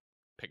entire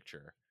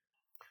picture.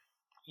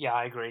 Yeah,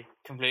 I agree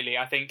completely.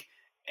 I think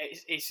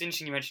it's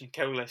interesting you mentioned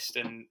Kill List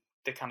and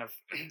the kind of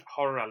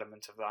horror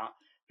element of that,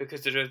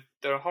 because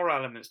there are horror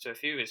elements to a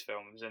few of his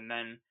films, and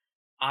then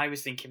I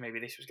was thinking maybe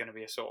this was going to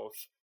be a sort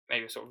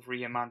of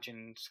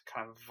reimagined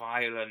kind of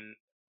violent,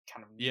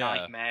 kind of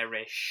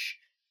nightmarish,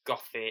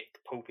 gothic,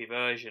 pulpy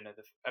version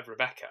of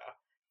Rebecca,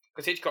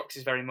 because Hitchcock's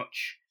is very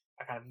much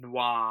a kind of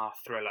noir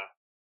thriller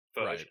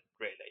version,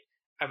 really,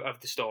 of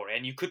the story,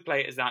 and you could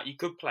play it as that. You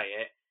could play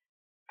it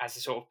as a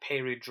sort of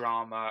period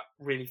drama,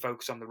 really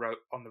focused on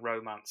the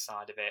romance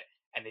side of it,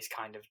 and this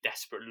kind of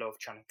desperate love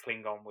trying to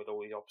cling on with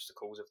all the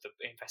obstacles of the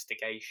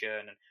investigation,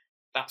 and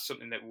that's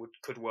something that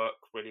could work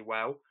really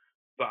well.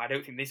 But I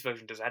don't think this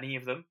version does any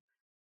of them,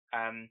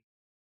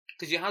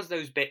 because it has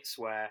those bits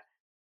where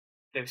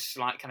there's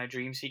slight kind of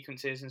dream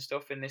sequences and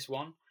stuff in this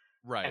one.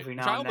 Right. Every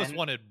now Which I and almost then.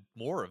 wanted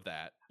more of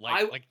that.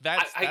 Like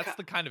that's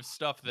the kind of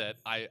stuff that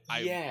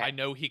I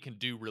know he can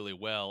do really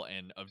well,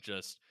 and of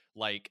just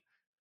like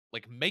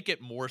make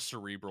it more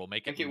cerebral,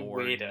 make it more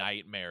weirder.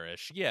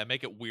 Nightmarish. Yeah,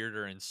 make it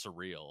weirder and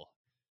surreal.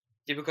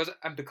 Yeah,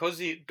 because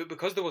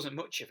there wasn't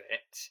much of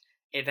it,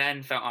 it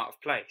then felt out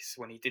of place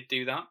when he did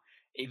do that.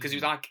 Because it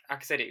was like I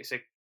said, it's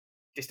a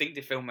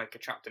distinctive filmmaker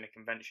trapped in a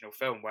conventional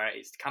film where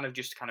it's kind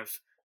of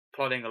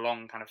plodding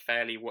along, kind of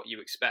fairly what you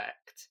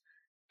expect,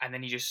 and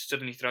then he just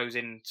suddenly throws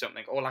in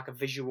something, or like a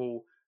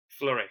visual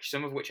flourish,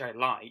 some of which I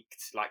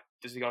liked. Like,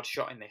 there's the odd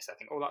shot in this, I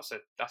think, oh, that's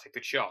a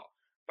good shot.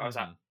 But I was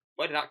like,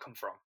 where did that come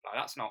from? Like,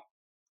 that's not.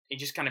 It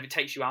just kind of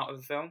takes you out of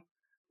the film.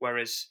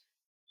 Whereas,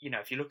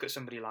 if you look at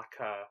somebody like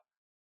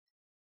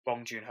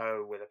Bong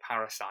Joon-ho with a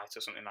Parasite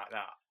or something like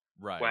that,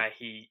 right, where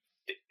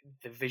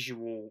the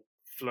visual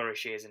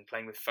flourishes and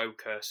playing with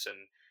focus and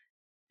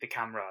the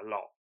camera a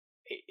lot,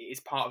 it's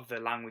part of the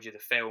language of the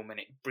film, and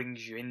it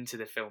brings you into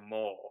the film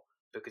more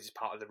because it's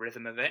part of the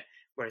rhythm of it.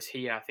 Whereas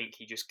here, I think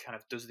he just kind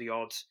of does the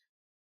odd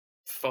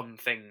fun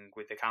thing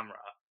with the camera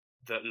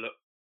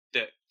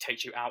that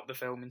takes you out the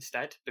film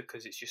instead,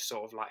 because it's just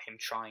sort of like him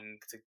trying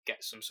to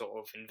get some sort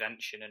of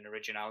invention and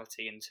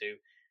originality into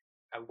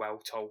a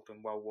well-told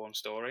and well-worn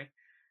story.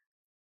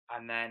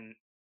 And then,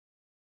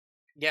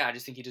 yeah, I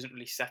just think he doesn't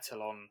really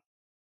settle on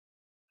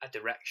a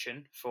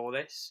direction for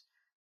this,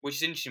 which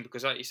is interesting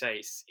because, like you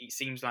say, it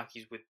seems like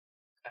he's with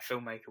a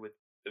filmmaker with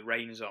the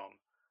reins on,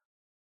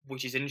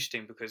 which is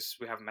interesting because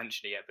we haven't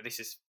mentioned it yet, but this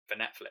is for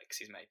Netflix.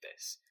 He's made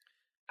this.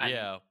 And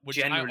yeah,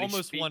 which I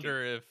almost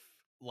wonder if,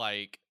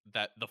 like,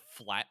 that the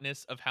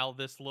flatness of how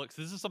this looks.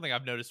 This is something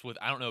I've noticed with,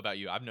 I don't know about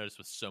you, I've noticed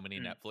with so many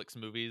Netflix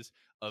movies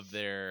of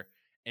their,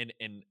 and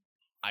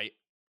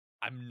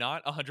I'm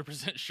not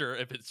 100% sure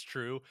if it's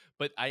true,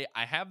 but I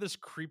have this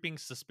creeping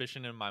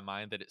suspicion in my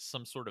mind that it's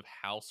some sort of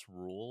house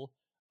rule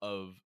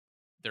of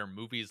their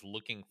movies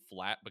looking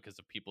flat because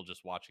of people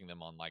just watching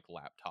them on like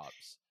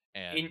laptops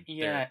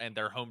and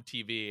their home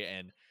TV,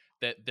 and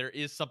that there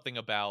is something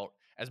about,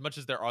 as much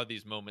as there are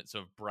these moments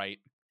of bright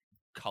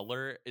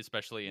color,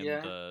 especially in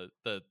the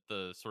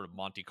sort of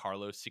Monte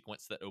Carlo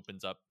sequence that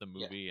opens up the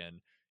movie, and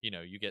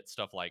you get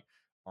stuff like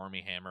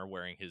Armie Hammer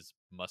wearing his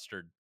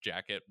mustard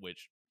jacket,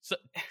 which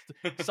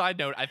side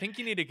note, I think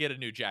you need to get a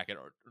new jacket,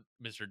 or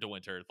Mr. De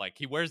Winter. Like,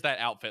 he wears that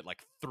outfit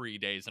like 3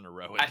 days in a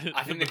row. I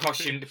think the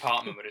costume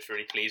department were just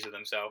really pleased with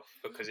themselves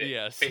because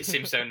it fits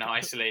him so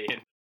nicely.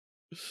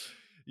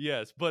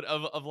 Yes, but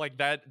of like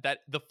that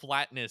the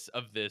flatness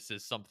of this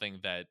is something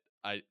that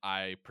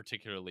I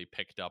particularly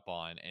picked up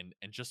on, and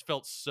just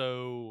felt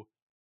so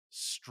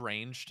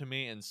strange to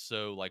me and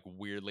so like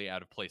weirdly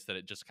out of place that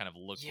it just kind of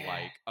looked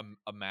like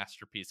a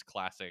masterpiece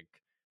classic,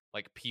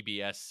 like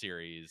PBS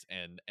series,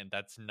 and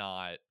that's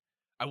not.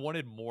 I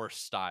wanted more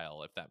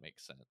style, if that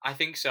makes sense. I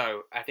think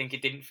so. I think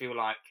it didn't feel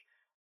like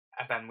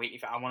a Ben Wheatley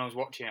film. And when I was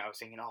watching it, I was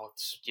thinking,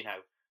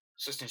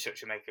 such and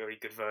such would make a really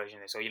good version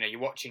of this. Or you're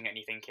watching it and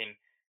you're thinking,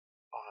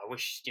 I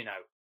wish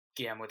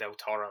Guillermo del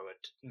Toro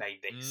had made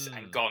this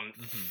and gone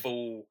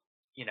full,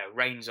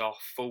 reins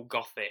off, full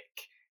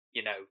gothic,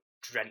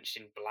 drenched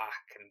in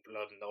black and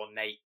blood and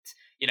ornate.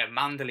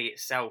 Manderley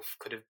itself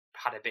could have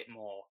had a bit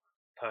more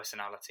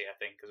personality, I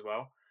think, as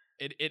well.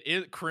 It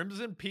is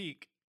Crimson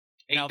Peak.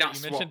 Now that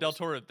you mentioned Del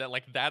Toro,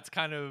 that's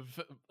kind of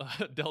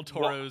Del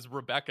Toro's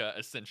Rebecca,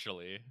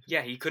 essentially.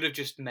 Yeah, he could have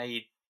just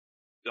made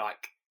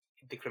like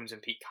the Crimson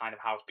Peak kind of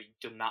house, but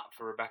done that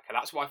for Rebecca.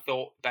 That's what I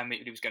thought Ben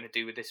Wheatley was going to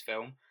do with this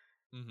film,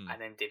 and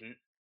then didn't.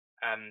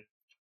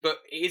 But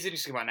it is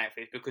interesting about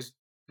Netflix because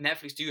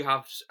Netflix do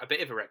have a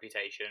bit of a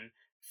reputation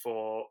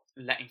for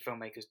letting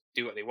filmmakers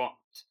do what they want.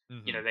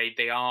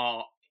 They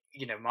are.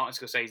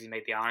 Martin Scorsese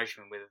made The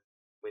Irishman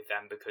with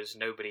them because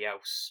nobody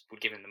else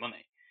would give him the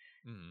money.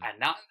 And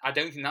that, I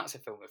don't think that's a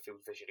film that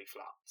feels visually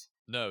flat.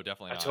 No,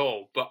 definitely not. At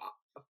all. But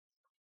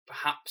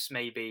perhaps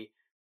maybe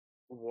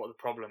what the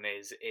problem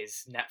is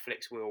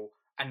Netflix will,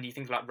 and you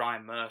think like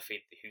Ryan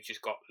Murphy, who's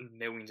just got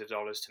millions of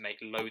dollars to make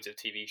loads of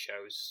TV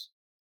shows,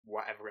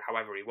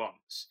 however he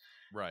wants.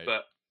 Right.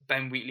 But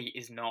Ben Wheatley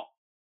is not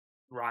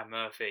Ryan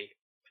Murphy,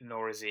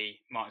 nor is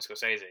he Martin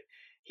Scorsese.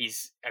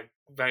 He's a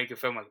very good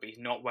filmmaker, but he's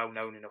not well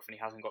known enough, and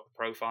he hasn't got the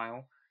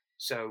profile.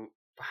 So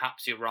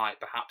perhaps you're right.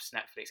 Perhaps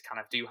Netflix kind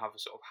of do have a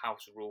sort of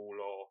house rule,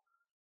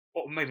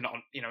 or maybe not,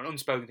 an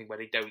unspoken thing where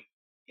they don't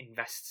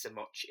invest so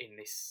much in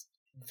this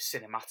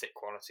cinematic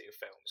quality of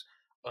films,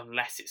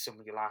 unless it's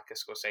somebody like a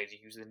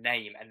Scorsese who's the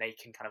name and they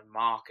can kind of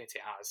market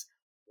it as,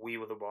 we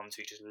were the ones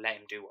who just let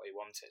him do what he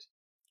wanted.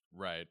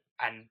 Right.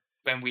 And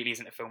Ben Wheatley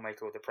isn't a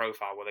filmmaker with a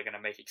profile where they're going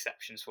to make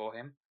exceptions for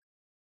him.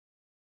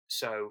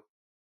 So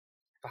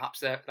perhaps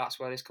that's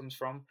where this comes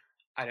from.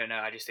 I don't know.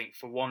 I just think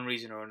for one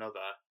reason or another,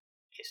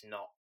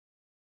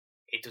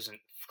 it doesn't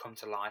come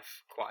to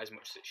life quite as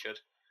much as it should.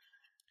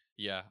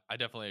 Yeah, I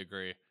definitely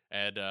agree.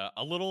 And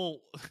a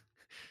little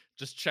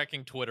just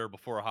checking Twitter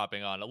before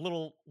hopping on, a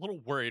little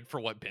worried for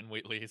what Ben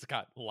Wheatley's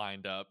got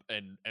lined up,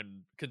 and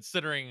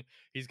considering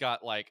he's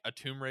got like a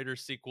Tomb Raider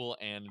sequel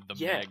and the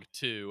Meg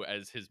 2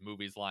 as his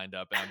movies lined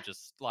up, and I'm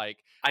just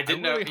like, I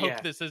really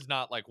hope this is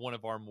not like one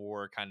of our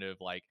more kind of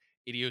like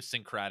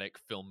idiosyncratic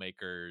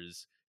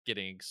filmmakers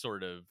getting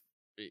sort of,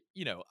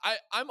 you know,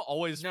 I'm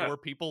always for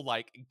people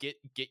like get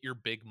your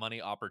big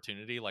money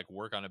opportunity, like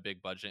work on a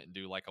big budget and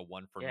do like a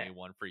one for me,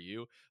 one for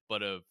you.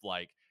 But of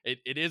like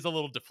it is a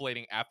little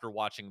deflating after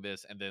watching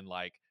this and then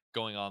like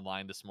going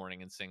online this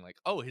morning and saying like,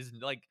 oh, his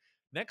like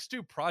next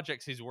two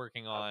projects he's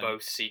working on are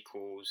both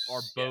sequels.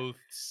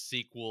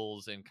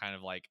 And kind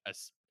of like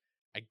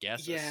I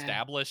guess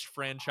established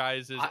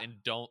franchises and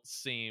don't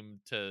seem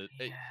to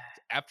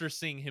after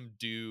seeing him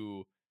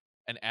do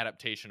an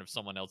adaptation of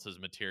someone else's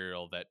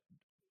material that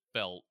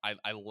felt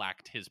I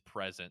lacked his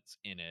presence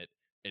in it.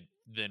 It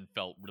then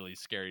felt really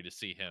scary to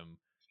see him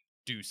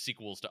do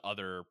sequels to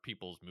other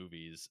people's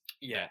movies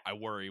that I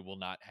worry will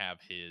not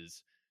have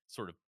his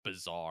sort of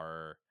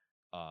bizarre,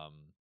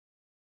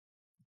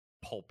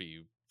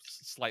 pulpy,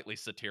 slightly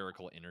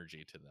satirical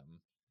energy to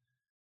them.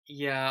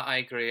 Yeah, I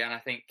agree, and I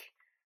think,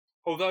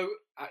 although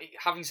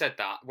having said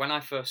that, when I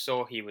first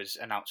saw he was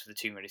announced for the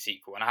Tomb Raider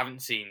sequel, and I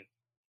haven't seen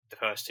the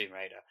first Tomb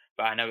Raider,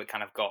 but I know it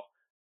kind of got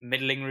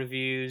middling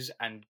reviews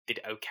and did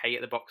okay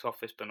at the box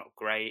office, but not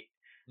great.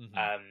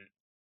 Mm-hmm.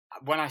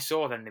 When I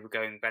saw them, they were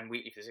going Ben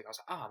Wheatley for this. I was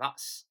like,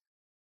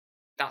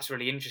 that's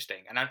really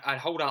interesting, and I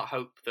hold out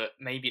hope that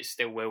maybe it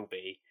still will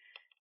be,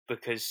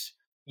 because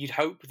you'd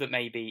hope that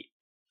maybe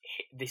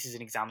this is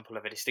an example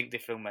of a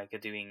distinctive filmmaker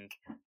doing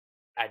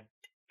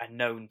a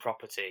known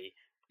property,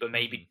 but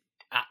maybe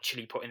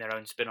actually putting their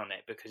own spin on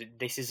it, because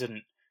this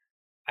isn't.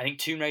 I think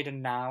Tomb Raider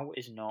now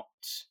is not.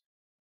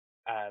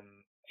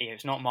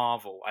 It's not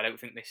Marvel. I don't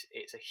think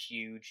it's a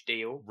huge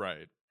deal.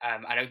 Right.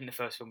 I don't think the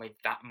first film made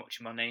that much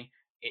money.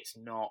 It's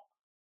not.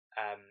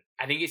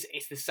 I think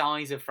it's the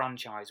size of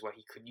franchise where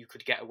you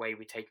could get away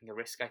with taking a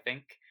risk. I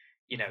think,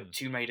 you know,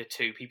 Tomb Raider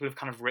 2. People have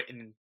kind of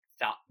written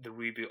the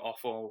reboot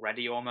off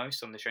already,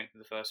 almost on the strength of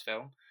the first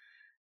film,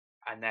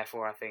 and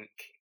therefore I think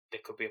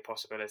there could be a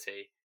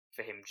possibility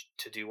for him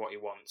to do what he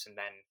wants and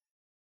then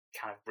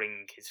kind of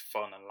bring his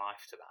fun and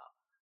life to that.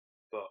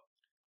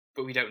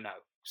 But we don't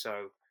know.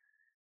 So.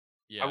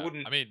 Yeah, I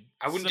wouldn't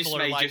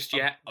dismay just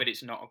yet, but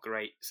it's not a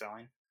great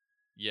sign.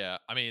 Yeah,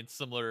 I mean,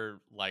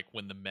 similar like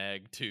when the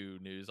Meg 2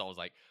 news, I was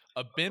like,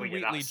 a Ben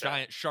Wheatley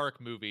giant shark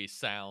movie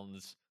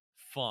sounds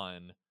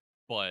fun,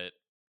 but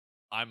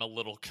I'm a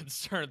little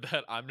concerned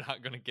that I'm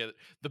not going to get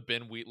the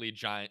Ben Wheatley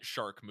giant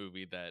shark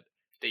movie that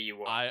you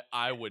want.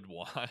 I would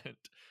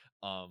want,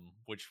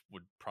 which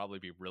would probably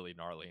be really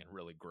gnarly and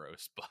really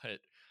gross.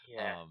 But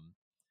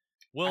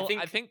well,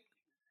 I think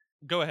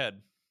go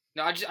ahead.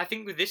 No, I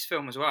think with this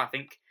film as well,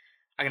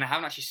 I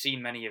haven't actually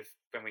seen many of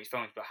Ben Wheatley's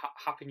films, but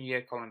Happy New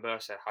Year, Colin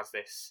Burser has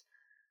this.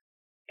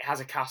 It has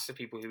a cast of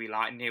people who we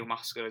like. Neil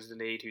Maskell is the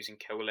lead, who's in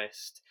Kill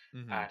List.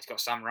 It's got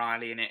Sam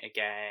Riley in it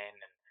again,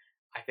 and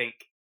I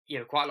think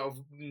quite a lot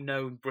of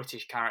known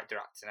British character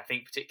actors. And I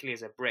think particularly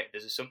as a Brit,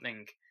 there's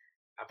something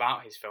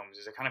about his films.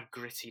 There's a kind of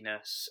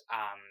grittiness,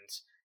 and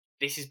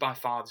this is by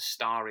far the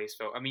starriest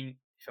film. I mean,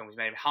 film was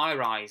made High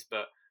Rise,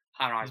 but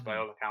High Rise by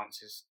all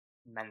accounts is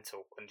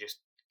mental and just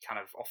kind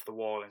of off the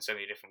wall in so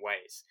many different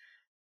ways.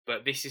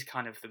 But this is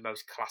kind of the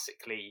most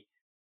classically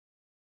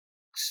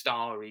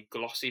starry,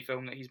 glossy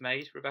film that he's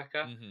made,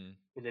 Rebecca,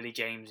 with Lily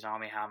James and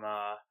Armie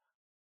Hammer,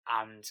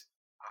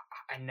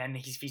 and then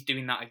he's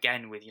doing that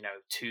again with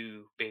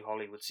 2 big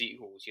Hollywood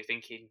sequels. You're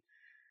thinking,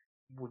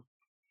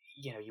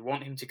 you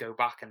want him to go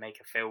back and make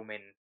a film in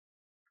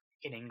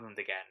England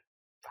again,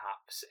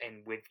 perhaps,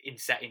 and in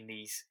setting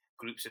these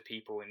groups of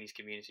people in these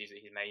communities that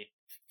he's made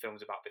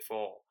films about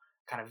before,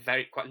 kind of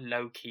quite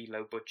low key,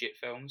 low budget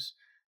films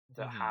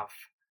that have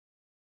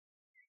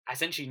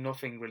essentially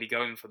nothing really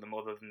going for them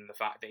other than the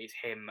fact that it's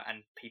him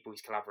and people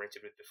he's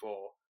collaborated with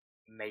before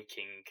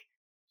making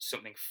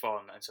something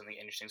fun and something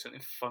interesting, something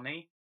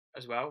funny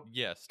as well.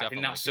 Yes, definitely. I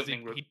think that's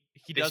something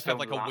he does have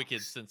like a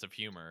wicked sense of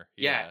humor.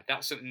 Yeah,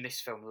 that's something this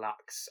film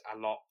lacks a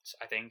lot.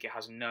 I think it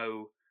has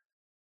no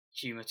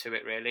humor to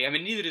it, really. I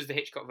mean, neither does the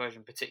Hitchcock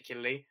version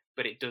particularly,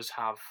 but it does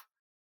have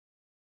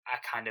a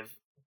kind of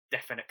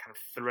definite kind of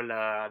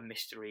thriller,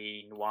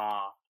 mystery,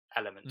 noir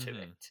element to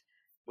it,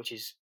 which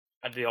is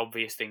the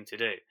obvious thing to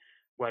do.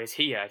 Whereas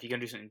here, if you're going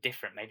to do something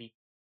different, maybe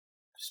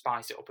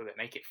spice it up a bit,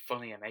 make it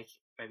funnier, make it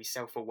maybe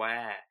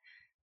self-aware.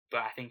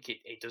 But I think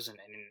it doesn't.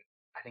 And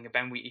I think a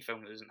Ben Wheatley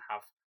film that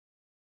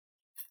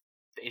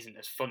isn't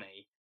as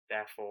funny,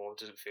 therefore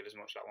doesn't feel as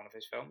much like one of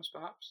his films,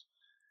 perhaps.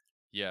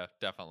 Yeah,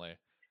 definitely.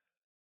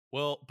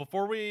 Well,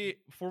 before we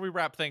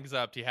wrap things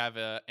up, do you have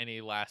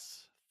any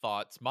last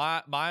thoughts?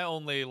 My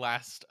only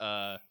last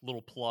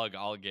little plug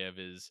I'll give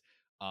is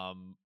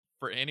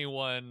for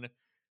anyone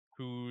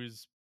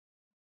who's,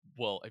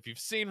 well, if you've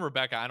seen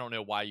Rebecca, I don't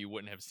know why you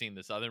wouldn't have seen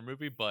this other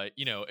movie, but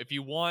if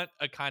you want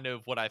a kind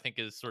of what I think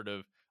is sort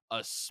of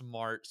a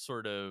smart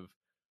sort of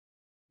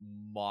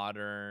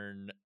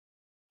modern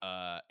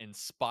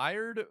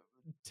inspired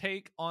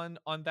take on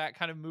that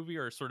kind of movie,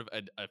 or sort of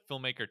a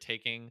filmmaker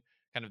taking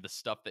kind of the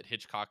stuff that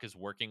Hitchcock is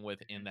working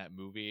with in that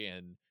movie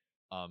and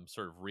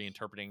sort of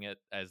reinterpreting it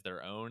as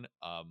their own.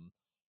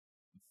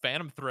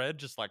 Phantom Thread,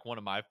 just like one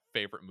of my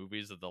favorite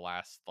movies of the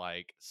last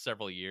like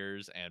several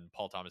years, and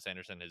Paul Thomas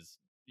Anderson has,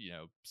 you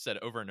know, said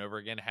over and over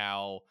again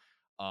how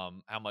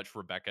much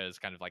Rebecca is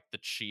kind of like the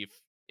chief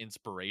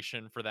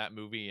inspiration for that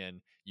movie,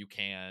 and you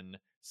can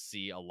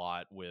see a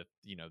lot with,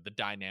 you know, the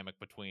dynamic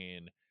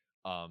between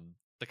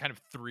the kind of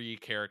three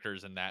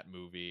characters in that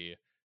movie,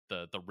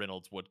 the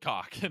Reynolds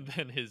Woodcock, and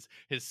then his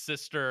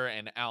sister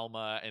and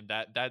Alma, and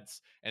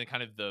that's and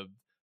kind of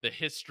the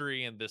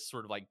history and this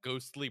sort of like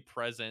ghostly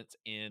presence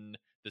in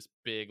this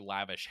big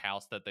lavish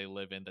house that they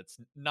live in, that's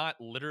not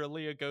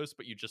literally a ghost,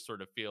 but you just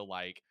sort of feel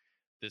like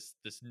this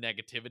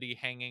negativity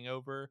hanging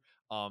over.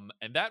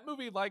 And that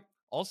movie, like,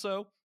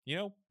 also, you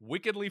know,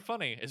 wickedly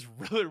funny, is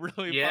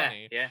really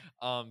funny.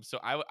 So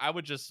I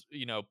would just,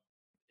 you know,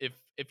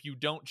 if you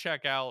don't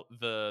check out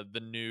the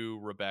new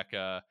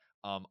Rebecca,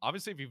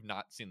 obviously if you've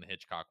not seen the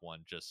Hitchcock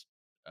one, just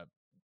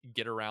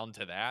get around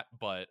to that.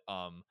 But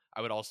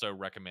I would also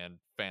recommend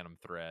Phantom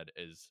Thread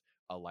as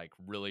a like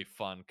really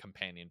fun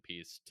companion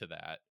piece to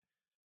that.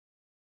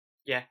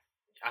 Yeah,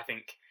 I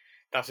think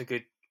that's a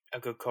good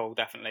call,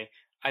 definitely.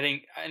 I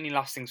think any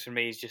last things for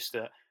me is just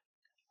that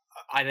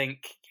I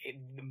think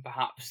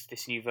perhaps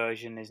this new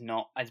version is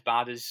not as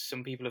bad as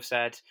some people have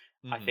said.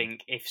 I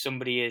think if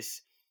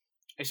somebody's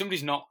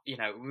not, you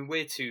know,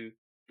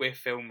 we're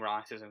film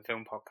writers and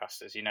film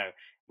podcasters, you know,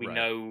 we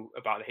know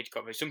about the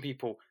Hitchcock version. Some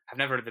people have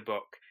never read the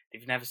book;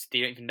 they don't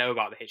even know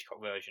about the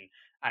Hitchcock version.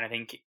 And I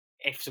think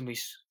if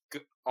somebody's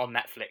on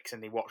Netflix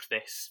and they watch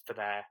this for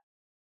their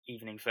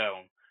evening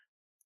film,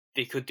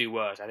 they could do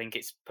worse. I think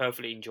it's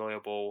perfectly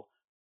enjoyable.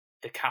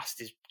 The cast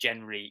is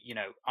generally, you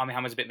know, Armie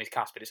Hammer's a bit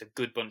miscast, but it's a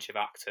good bunch of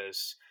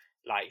actors.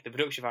 Like, the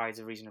production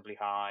values are reasonably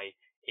high.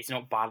 It's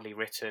not badly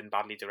written,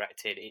 badly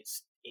directed.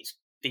 It's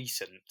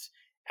decent.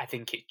 I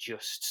think it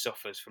just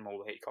suffers from all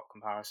the Hitchcock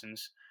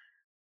comparisons,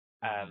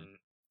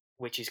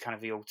 which is kind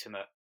of the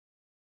ultimate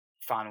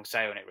final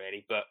say on it,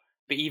 really. But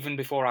even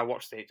before I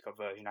watched the Hitchcock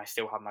version, I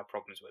still had my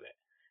problems with it.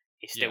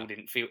 It still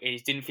didn't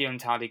feel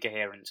entirely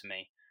coherent to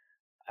me.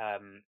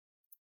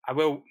 I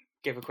will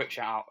give a quick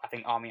shout out. I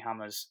think Armie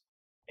Hammer's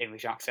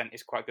English accent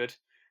is quite good.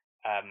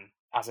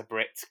 As a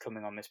Brit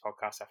coming on this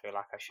podcast, I feel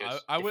like I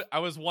should. I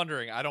was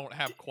wondering. I don't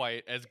have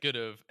quite as good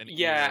of an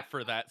ear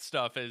for that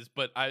stuff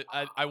but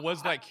I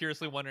was like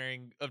curiously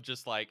wondering of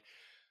just like,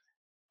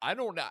 I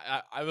don't know.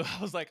 I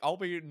was like, I'll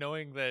be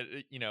knowing that,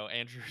 you know,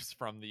 Andrew's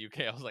from the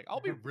UK. I was like,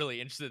 I'll be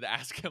really interested to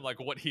ask him like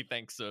what he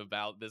thinks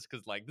about this,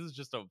 because like this is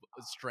just a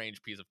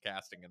strange piece of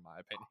casting in my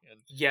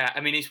opinion. Yeah,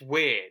 I mean, it's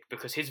weird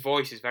because his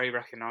voice is very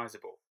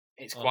recognizable.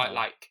 It's quite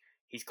like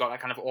he's got that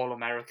kind of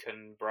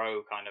all-American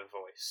bro kind of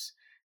voice.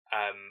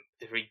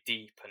 Very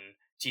deep, and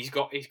he's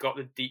got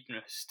the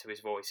deepness to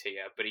his voice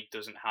here, but he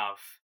doesn't have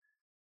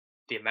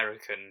the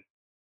American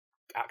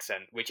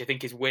accent, which I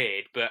think is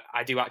weird. But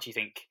I do actually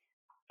think,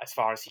 as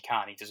far as he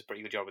can, he does a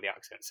pretty good job with the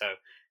accent. So,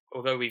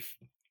 although we've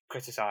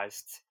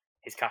criticised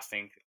his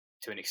casting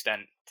to an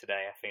extent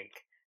today, I think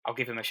I'll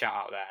give him a shout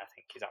out there. I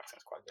think his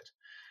accent's quite good.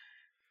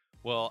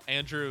 Well,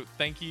 Andrew,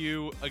 thank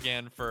you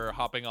again for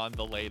hopping on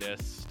The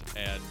Latest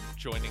and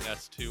joining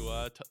us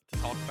to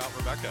talk about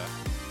Rebecca.